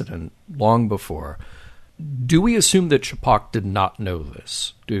accident long before, do we assume that Ch'pak did not know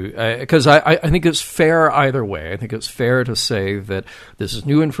this? Because I think it's fair either way. I think it's fair to say that this is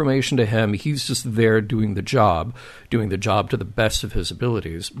new information to him. He's just there doing the job to the best of his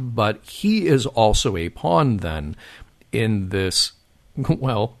abilities. But he is also a pawn then in this,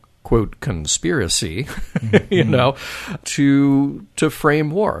 well, quote, conspiracy, to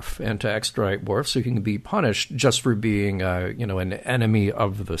frame Worf and to extradite Worf so he can be punished just for being, an enemy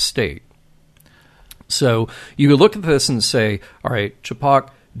of the state. So you look at this and say, all right,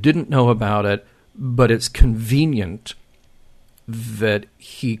 Ch'pak didn't know about it, but it's convenient that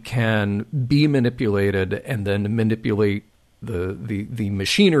he can be manipulated and then manipulate the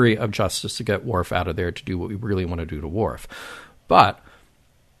machinery of justice to get Worf out of there to do what we really want to do to Worf. But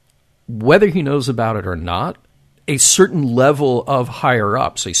whether he knows about it or not, a certain level of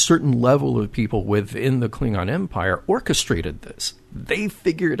higher-ups, a certain level of people within the Klingon Empire orchestrated this. They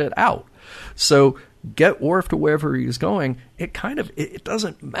figured it out. So get Worf to wherever he's going, it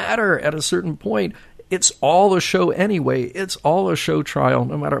doesn't matter at a certain point. It's all a show anyway. It's all a show trial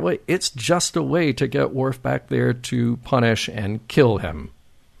no matter what. It's just a way to get Worf back there to punish and kill him.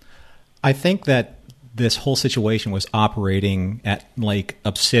 I think that this whole situation was operating at like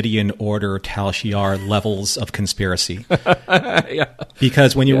Obsidian Order Tal Shiar levels of conspiracy. Yeah.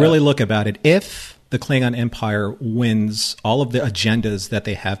 Because when you really look about it, if the Klingon Empire wins all of the agendas that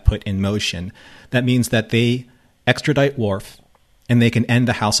they have put in motion, that means that they extradite Worf and they can end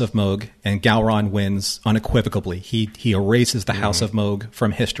the House of Mogh, and Gowron wins unequivocally. He erases the House of Mogh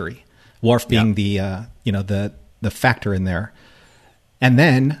from history. Worf being the factor in there. And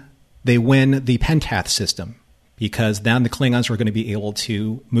then they win the Pentath system, because then the Klingons are going to be able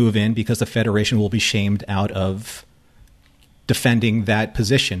to move in because the Federation will be shamed out of defending that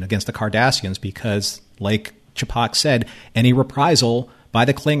position against the Cardassians, because, like Ch'pak said, any reprisal by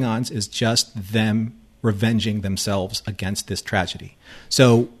the Klingons is just them revenging themselves against this tragedy.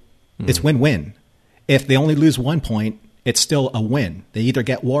 So it's win-win. If they only lose 1 point, it's still a win. They either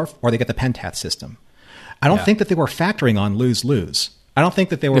get Worf or they get the Pentath system. I don't think that they were factoring on lose-lose. I don't think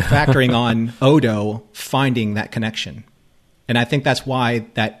that they were factoring on Odo finding that connection. And I think that's why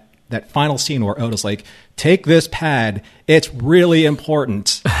that final scene where Odo's like, take this pad, it's really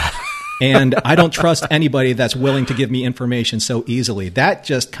important. And I don't trust anybody that's willing to give me information so easily. That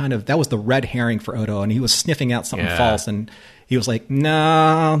was the red herring for Odo, and he was sniffing out something false, and he was like,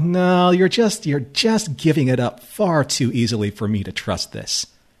 no, you're just giving it up far too easily for me to trust this.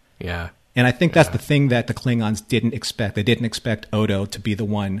 Yeah. And I think that's the thing that the Klingons didn't expect. They didn't expect Odo to be the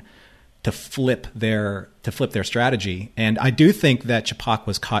one to flip their strategy. And I do think that Ch'pak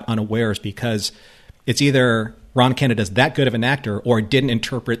was caught unawares, because it's either Ron Canada's that good of an actor or didn't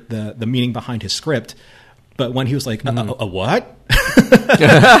interpret the meaning behind his script. But when he was like, a what?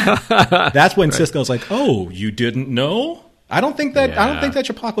 That's when Sisko's like, oh, you didn't know? I don't think that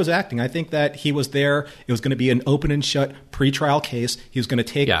Ch'pak was acting. I think that he was there. It was going to be an open and shut pre-trial case. He was going to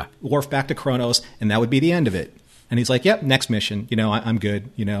take Worf back to Kronos, and that would be the end of it. And he's like, "Yep, next mission. I'm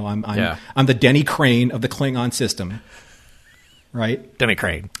good. I'm the Denny Crane of the Klingon system, right? Denny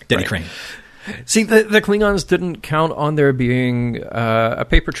Crane. See, the Klingons didn't count on there being a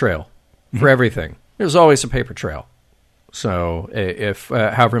paper trail for everything. There's always a paper trail. So if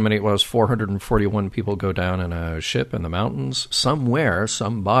however many it was, 441 people go down in a ship in the mountains, somewhere,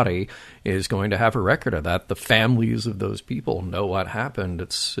 somebody is going to have a record of that. The families of those people know what happened.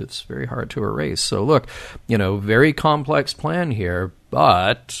 It's very hard to erase. So look, very complex plan here,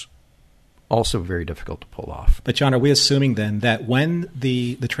 but also very difficult to pull off. But John, are we assuming then that when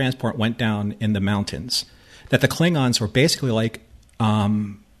the transport went down in the mountains, that the Klingons were basically like,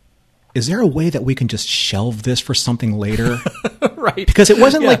 is there a way that we can just shelve this for something later? Right. Because it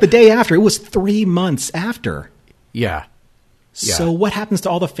wasn't like the day after. It was 3 months after. Yeah. So what happens to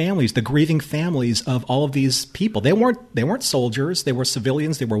all the families, the grieving families of all of these people? They weren't soldiers. They were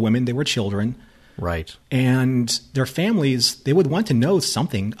civilians. They were women. They were children. Right. And their families, they would want to know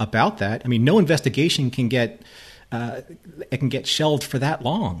something about that. I mean, no investigation can get shelved for that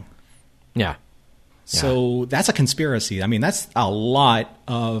long. Yeah. So that's a conspiracy. I mean, that's a lot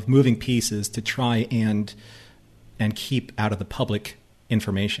of moving pieces to try and keep out of the public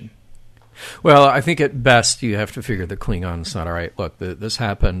information. Well, I think at best you have to figure the Klingons not all right. Look, this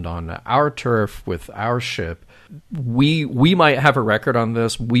happened on our turf with our ship. We might have a record on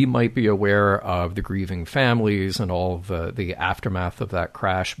this. We might be aware of the grieving families and all of the aftermath of that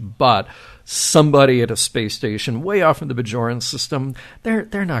crash. But somebody at a space station way off in the Bajoran system,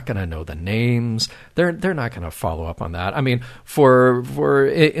 they're not going to know the names. They're not going to follow up on that. I mean, for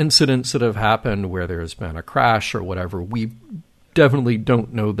incidents that have happened where there's been a crash or whatever, we definitely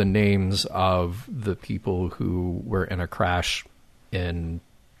don't know the names of the people who were in a crash in,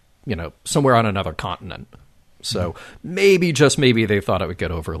 somewhere on another continent. So maybe, just maybe, they thought it would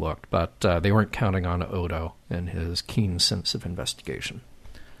get overlooked, but they weren't counting on Odo and his keen sense of investigation.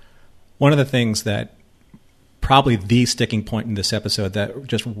 One of the things that probably the sticking point in this episode that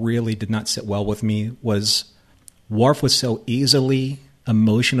just really did not sit well with me was Worf was so easily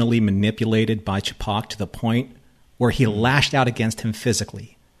emotionally manipulated by Ch'pak to the point where he lashed out against him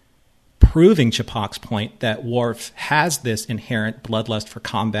physically, proving Ch'pak's point that Worf has this inherent bloodlust for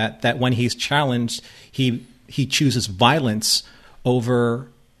combat, that when he's challenged, he chooses violence over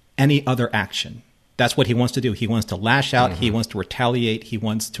any other action. That's what he wants to do. He wants to lash out. He wants to retaliate. He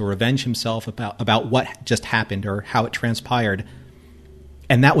wants to revenge himself about what just happened or how it transpired.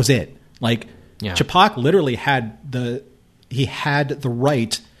 And that was it. Ch'pak literally had the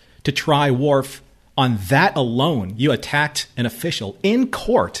right to try Worf on that alone. You attacked an official in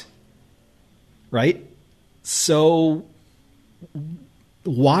court, right? So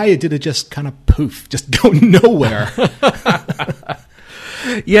why did it just kind of poof, just go nowhere?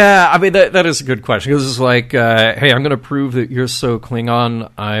 Yeah, I mean, that is a good question. Because it's like, hey, I'm going to prove that you're so Klingon.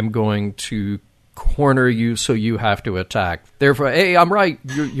 I'm going to corner you so you have to attack. Therefore, hey, I'm right.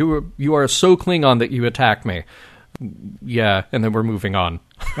 You are so Klingon that you attacked me. Yeah, and then we're moving on.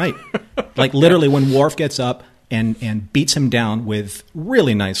 Right. Like literally when Worf gets up and beats him down with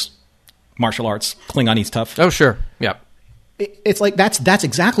really nice martial arts, Klingonese stuff. Oh, sure. Yeah. It's like that's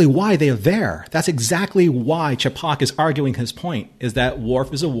exactly why they are there. That's exactly why Ch'pak is arguing his point, is that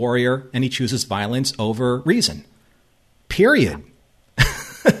Worf is a warrior and he chooses violence over reason. Period.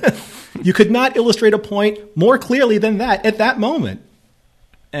 You could not illustrate a point more clearly than that at that moment.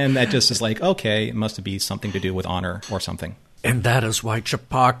 And that just is like, okay, it must be something to do with honor or something. And that is why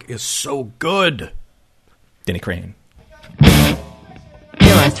Ch'pak is so good. Denny Crane.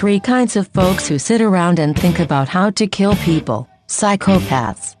 There are three kinds of folks who sit around and think about how to kill people: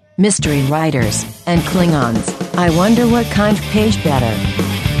 psychopaths, mystery writers, and Klingons. I wonder what kind pays better.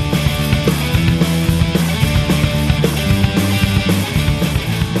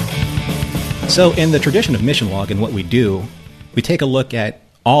 So in the tradition of Mission Log and what we do, we take a look at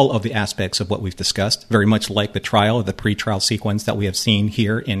all of the aspects of what we've discussed, very much like the trial or the pre-trial sequence that we have seen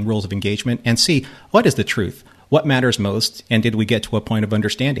here in Rules of Engagement, and see what is the truth, what matters most, and did we get to a point of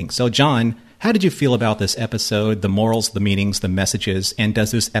understanding? So, John, how did you feel about this episode, the morals, the meanings, the messages, and does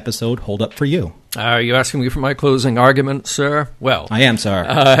this episode hold up for you? Are you asking me for my closing argument, sir? Well, I am,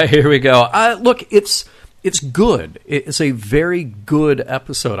 sir. Here we go. Look, it's good. It's a very good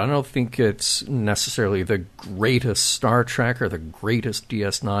episode. I don't think it's necessarily the greatest Star Trek or the greatest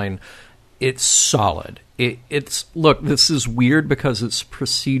DS9. It's solid. Look, this is weird because it's a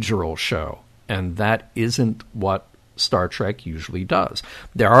procedural show, and that isn't what Star Trek usually does.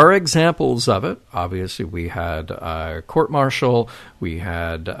 There are examples of it. Obviously, we had Court Martial, we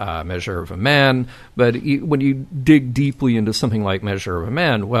had Measure of a Man, but when you dig deeply into something like Measure of a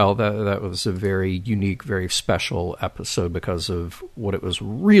Man, well, that was a very unique, very special episode because of what it was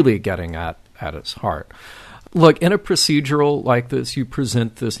really getting at its heart. Look, in a procedural like this, you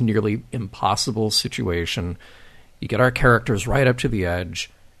present this nearly impossible situation. You get our characters right up to the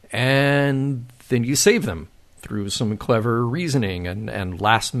edge, and then you save them through some clever reasoning and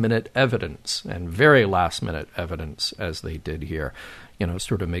last-minute evidence, and very last-minute evidence, as they did here.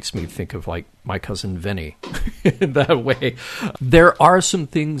 Sort of makes me think of, like, My Cousin Vinny in that way. There are some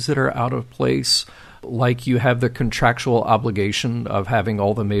things that are out of place, like you have the contractual obligation of having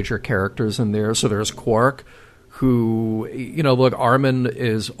all the major characters in there. So there's Quark, who, look, Armin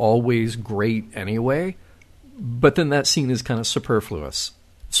is always great anyway, but then that scene is kind of superfluous.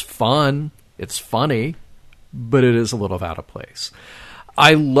 It's fun, it's funny, but it is a little out of place.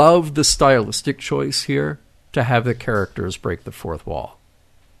 I love the stylistic choice here to have the characters break the fourth wall.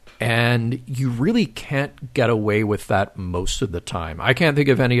 And you really can't get away with that most of the time. I can't think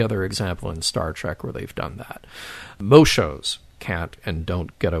of any other example in Star Trek where they've done that. Most shows can't and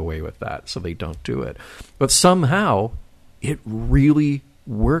don't get away with that, so they don't do it. But somehow, it really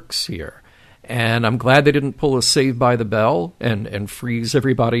works here. And I'm glad they didn't pull a Save by the Bell and freeze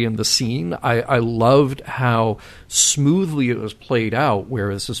everybody in the scene. I loved how smoothly it was played out,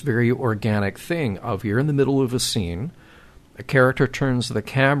 whereas this very organic thing of you're in the middle of a scene, a character turns the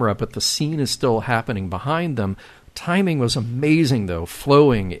camera, but the scene is still happening behind them. Timing was amazing, though,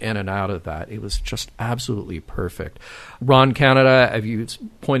 flowing in and out of that. It was just absolutely perfect. Ron Canada, as you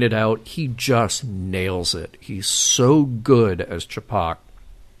pointed out, he just nails it. He's so good as Ch'pak.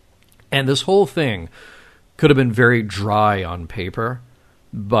 And this whole thing could have been very dry on paper,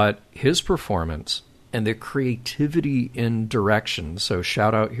 but his performance and the creativity in direction, so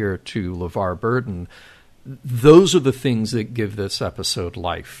shout out here to LeVar Burton, those are the things that give this episode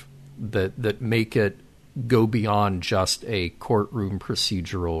life, that make it go beyond just a courtroom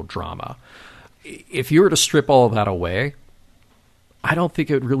procedural drama. If you were to strip all of that away, I don't think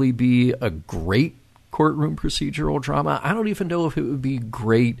it would really be a great courtroom procedural drama. I don't even know if it would be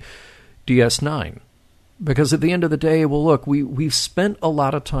great DS9. Because at the end of the day, well, look, we've spent a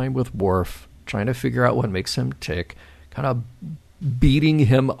lot of time with Worf trying to figure out what makes him tick, kind of beating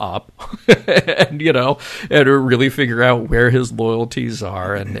him up and really figure out where his loyalties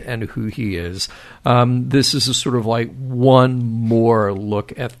are and who he is. This is a sort of like one more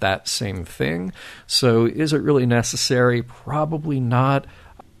look at that same thing. So is it really necessary? Probably not.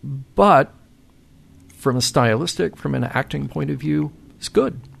 But from a stylistic, from an acting point of view, it's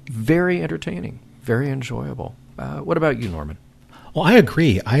good. Very entertaining. Very enjoyable. What about you, Norman? Well, I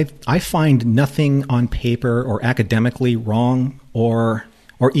agree. I find nothing on paper or academically wrong or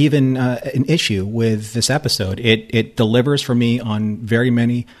even an issue with this episode. It delivers for me on very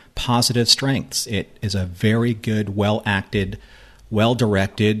many positive strengths. It is a very good, well-acted,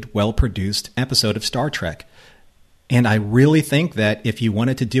 well-directed, well-produced episode of Star Trek. And I really think that if you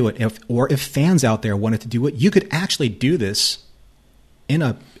wanted to do it, if fans out there wanted to do it, you could actually do this in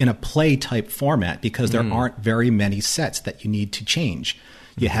a play type format, because there aren't very many sets that you need to change.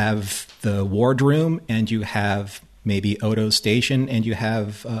 You have the wardroom, and you have maybe Odo's station, and you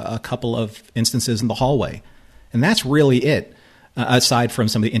have a couple of instances in the hallway, and that's really it. Aside from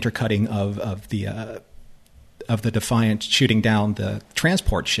some of the intercutting of the Defiant shooting down the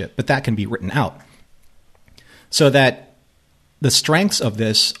transport ship, but that can be written out. So that the strengths of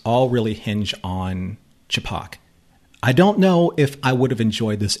this all really hinge on Ch'pak. I don't know if I would have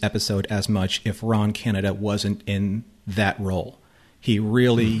enjoyed this episode as much if Ron Canada wasn't in that role. He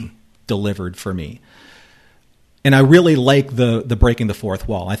really delivered for me. And I really like the breaking the fourth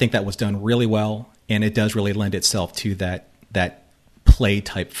wall. I think that was done really well, and it does really lend itself to that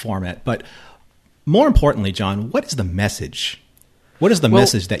play-type format. But more importantly, John, what is the message? What is the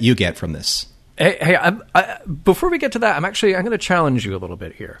message that you get from this? Hey, before we get to that, I'm going to challenge you a little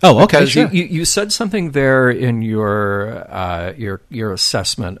bit here. Oh, okay, sure. You said something there in your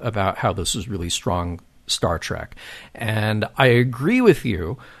assessment about how this is really strong Star Trek, and I agree with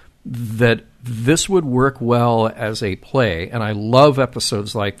you that this would work well as a play, and I love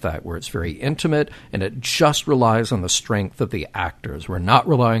episodes like that where it's very intimate and it just relies on the strength of the actors. We're not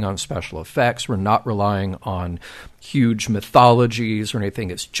relying on special effects. We're not relying on huge mythologies or anything.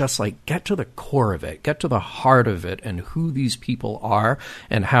 It's just like get to the core of it, get to the heart of it, and who these people are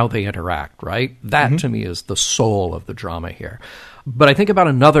and how they interact, right? That to me is the soul of the drama here. But I think about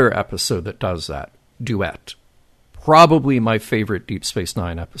another episode that does that, Duet. Probably my favorite Deep Space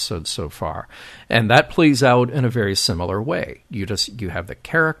Nine episode so far. And that plays out in a very similar way. You have the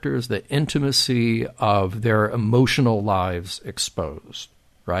characters, the intimacy of their emotional lives exposed,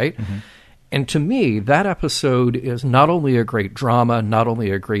 right? And to me, that episode is not only a great drama, not only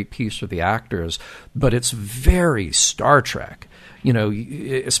a great piece for the actors, but it's very Star Trek. You know,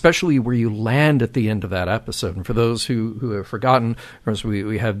 especially where you land at the end of that episode. And for those who have forgotten,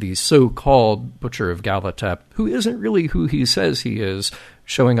 we have the so-called Butcher of Galatep, who isn't really who he says he is,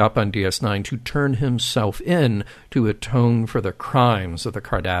 showing up on DS9 to turn himself in to atone for the crimes of the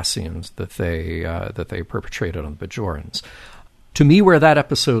Cardassians that they perpetrated on the Bajorans. To me, where that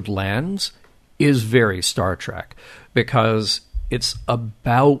episode lands is very Star Trek, because it's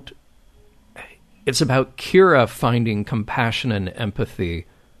about Kira finding compassion and empathy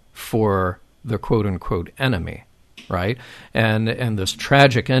for the quote-unquote enemy, right? And this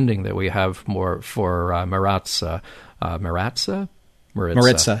tragic ending that we have for Maritza,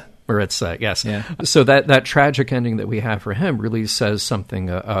 yes. Yeah. So that tragic ending that we have for him really says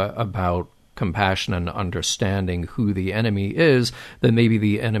something about compassion and understanding who the enemy is, that maybe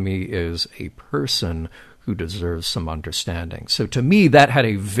the enemy is a person who deserves some understanding. So to me, that had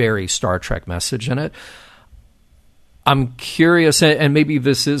a very Star Trek message in it. I'm curious, and maybe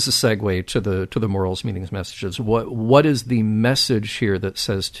this is a segue to the morals, meanings, messages. What is the message here that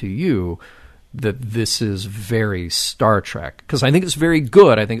says to you, that this is very Star Trek, because I think it's very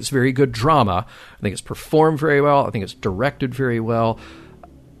good. I think it's very good drama. I think it's performed very well. I think it's directed very well.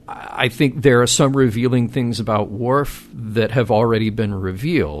 I think there are some revealing things about Worf that have already been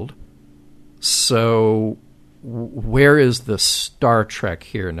revealed. So where is the Star Trek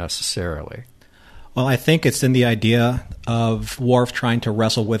here necessarily? Well, I think it's in the idea of Worf trying to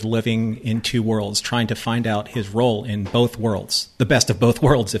wrestle with living in two worlds, trying to find out his role in both worlds, the best of both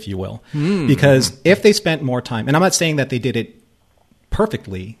worlds, if you will. Because if they spent more time, and I'm not saying that they did it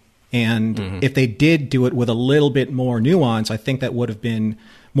perfectly, and if they did do it with a little bit more nuance, I think that would have been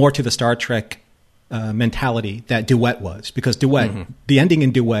more to the Star Trek mentality that Duet was. Because Duet, the ending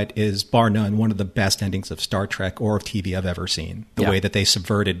in Duet is, bar none, one of the best endings of Star Trek or of TV I've ever seen. The way that they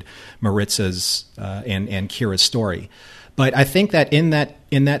subverted Maritza's and Kira's story. But I think that in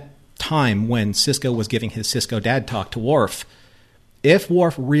that time when Sisko was giving his Sisko dad talk to Worf, if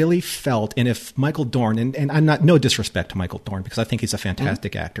Worf really felt, and if Michael Dorn, and I'm not, no disrespect to Michael Dorn, because I think he's a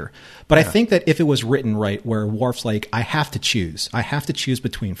fantastic actor, but I think that if it was written right, where Worf's like, I have to choose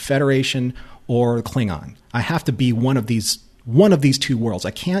between Federation or Klingon. I have to be one of these two worlds.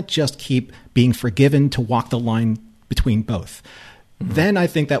 I can't just keep being forgiven to walk the line between both. Then I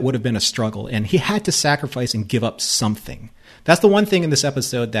think that would have been a struggle, and he had to sacrifice and give up something. That's the one thing in this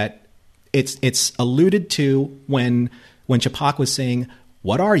episode that it's alluded to when Ch'pak was saying,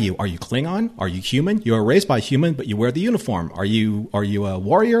 what are you? Are you Klingon? Are you human? You are raised by human, but you wear the uniform. Are you a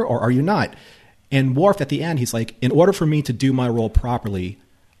warrior or are you not? And Worf at the end, he's like, in order for me to do my role properly,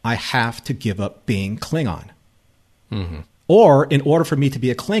 I have to give up being Klingon. Or in order for me to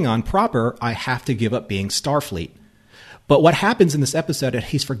be a Klingon proper, I have to give up being Starfleet. But what happens in this episode is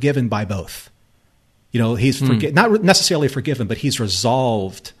he's forgiven by both. You know, he's not necessarily forgiven, but he's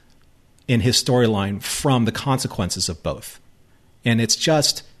resolved in his storyline from the consequences of both. And it's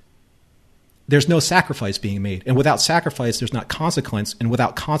just, there's no sacrifice being made. And without sacrifice, there's not consequence. And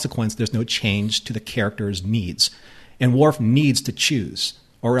without consequence, there's no change to the character's needs. And Worf needs to choose,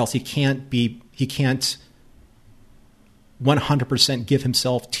 or else he can't 100% give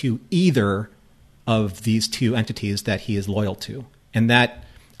himself to either of these two entities that he is loyal to. And that,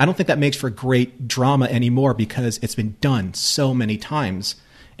 I don't think that makes for great drama anymore, because it's been done so many times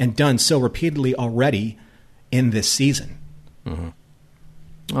and done so repeatedly already in this season.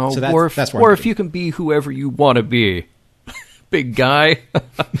 Oh, So that's or if you can be whoever you want to be, big guy.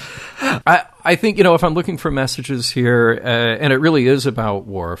 I think, if I'm looking for messages here, and it really is about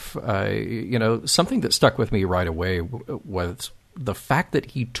Worf, something that stuck with me right away was the fact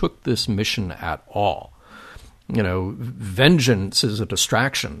that he took this mission at all. Vengeance is a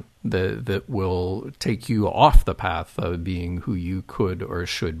distraction that will take you off the path of being who you could or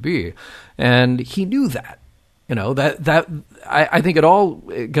should be. And he knew that. I think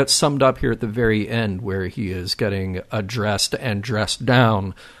it gets summed up here at the very end, where he is getting addressed and dressed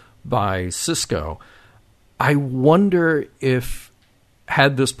down by Sisko. I wonder if,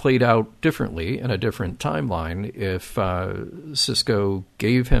 had this played out differently in a different timeline, if Sisko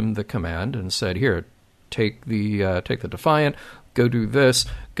gave him the command and said, "Here, take the Defiant, go do this,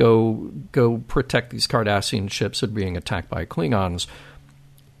 go protect these Cardassian ships that are being attacked by Klingons."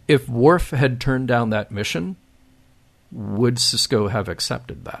 If Worf had turned down that mission, would Sisko have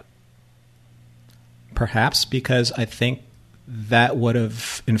accepted that? Perhaps, because I think that would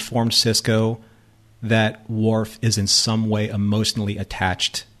have informed Sisko that Worf is in some way emotionally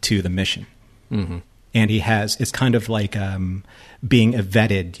attached to the mission. And it's kind of like being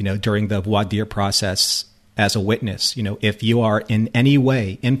vetted, during the voir dire process as a witness. If you are in any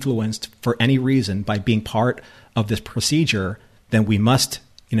way influenced for any reason by being part of this procedure, then we must,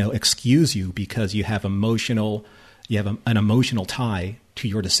 excuse you because you have an emotional tie to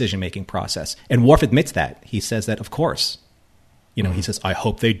your decision-making process. And Worf admits that. He says that, of course. He says, I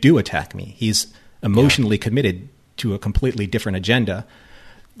hope they do attack me. He's emotionally committed to a completely different agenda.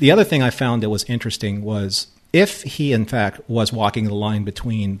 The other thing I found that was interesting was, if he, in fact, was walking the line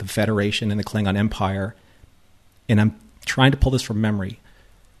between the Federation and the Klingon Empire, and I'm trying to pull this from memory,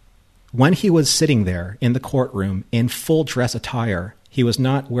 when he was sitting there in the courtroom in full dress attire, he was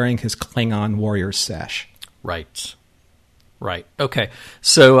not wearing his Klingon warrior's sash. Right. Okay.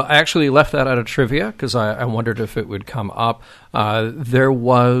 So I actually left that out of trivia because I wondered if it would come up. I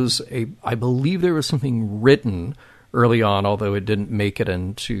believe there was something written early on, although it didn't make it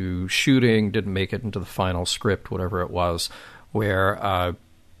into shooting, didn't make it into the final script, whatever it was, where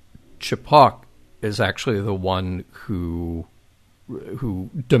Ch'pak is actually the one who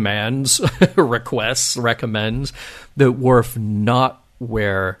demands, requests, recommends that Worf not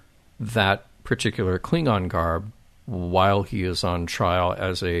wear that particular Klingon garb while he is on trial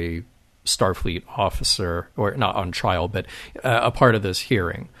as a Starfleet officer, or not on trial, but a part of this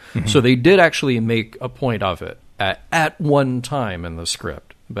hearing. Mm-hmm. So they did actually make a point of it at one time in the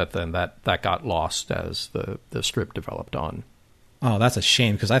script, but then that got lost as the script developed on. Oh, that's a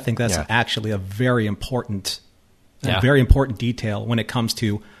shame, because I think that's actually a very important detail when it comes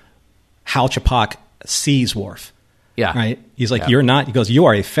to how Ch'Pok sees Worf. Yeah. Right? He's like, you're not, he goes, you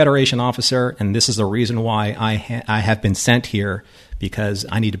are a Federation officer, and this is the reason why I have been sent here, because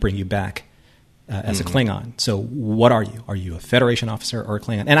I need to bring you back as a Klingon. So what are you? Are you a Federation officer or a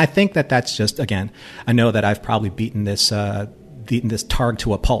Klingon? And I think that's just, again, I know that I've probably beaten this targ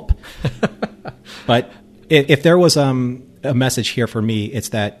to a pulp. But if there was a message here for me, it's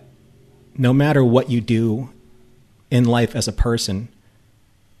that no matter what you do in life as a person,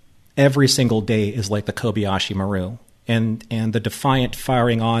 every single day is like the Kobayashi Maru. And the Defiant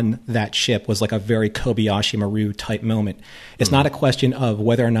firing on that ship was like a very Kobayashi Maru type moment. It's not a question of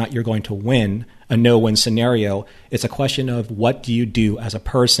whether or not you're going to win a no-win scenario. It's a question of what do you do as a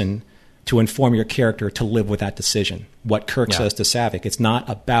person to inform your character to live with that decision. What Kirk says to Saavik, it's not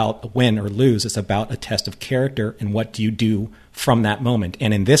about a win or lose. It's about a test of character and what do you do from that moment.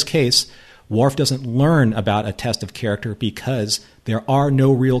 And in this case, Worf doesn't learn about a test of character because there are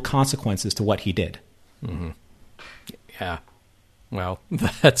no real consequences to what he did. Mm-hmm. Yeah. Well,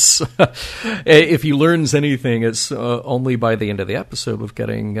 that's if he learns anything, it's only by the end of the episode of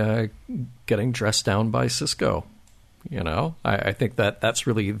getting dressed down by Sisko. You know, I think that's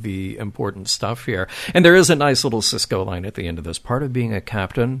really the important stuff here. And there is a nice little Sisko line at the end of this. Part of being a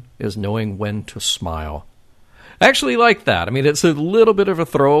captain is knowing when to smile. I actually like that. I mean, it's a little bit of a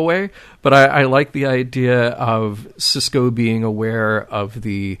throwaway, but I like the idea of Sisko being aware of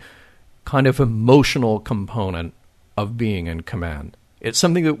the kind of emotional component of being in command. It's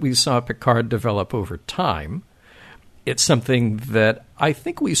something that we saw Picard develop over time. It's something that I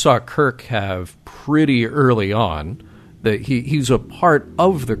think we saw Kirk have pretty early on, that he's a part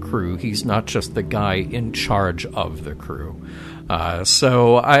of the crew. He's not just the guy in charge of the crew.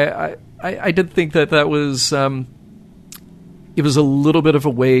 So I did think that was it was a little bit of a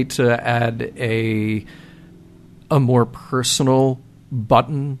way to add a more personal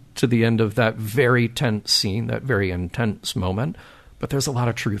button to the end of that very tense scene, that very intense moment. But there's a lot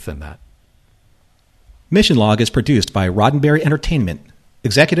of truth in that. Mission Log is produced by Roddenberry Entertainment.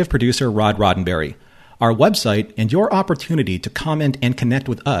 Executive producer Rod Roddenberry. Our website and your opportunity to comment and connect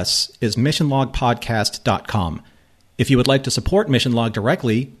with us is missionlogpodcast.com. If you would like to support Mission Log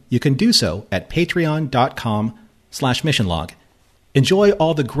directly, you can do so at patreon.com/missionlog. Enjoy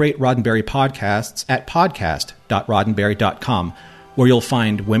all the great Roddenberry podcasts at podcast.roddenberry.com, where you'll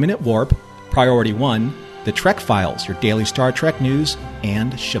find Women at Warp, Priority One, The Trek Files, your daily Star Trek news,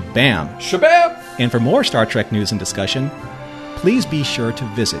 and Shabam! Shabam! And for more Star Trek news and discussion, please be sure to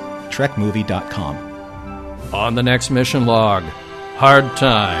visit trekmovie.com. On the next Mission Log, Hard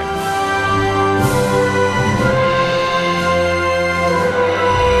Time.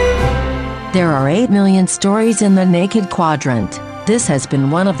 There are 8 million stories in the Naked Quadrant. This has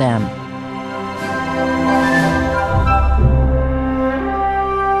been one of them.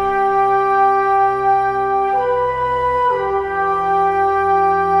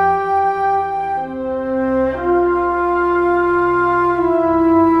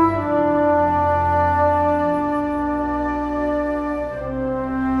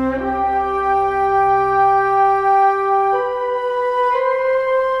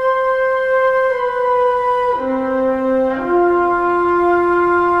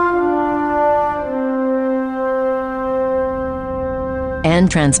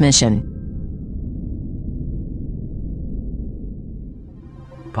 End transmission.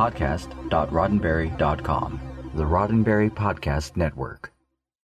 Podcast.roddenberry.com, the Roddenberry Podcast Network.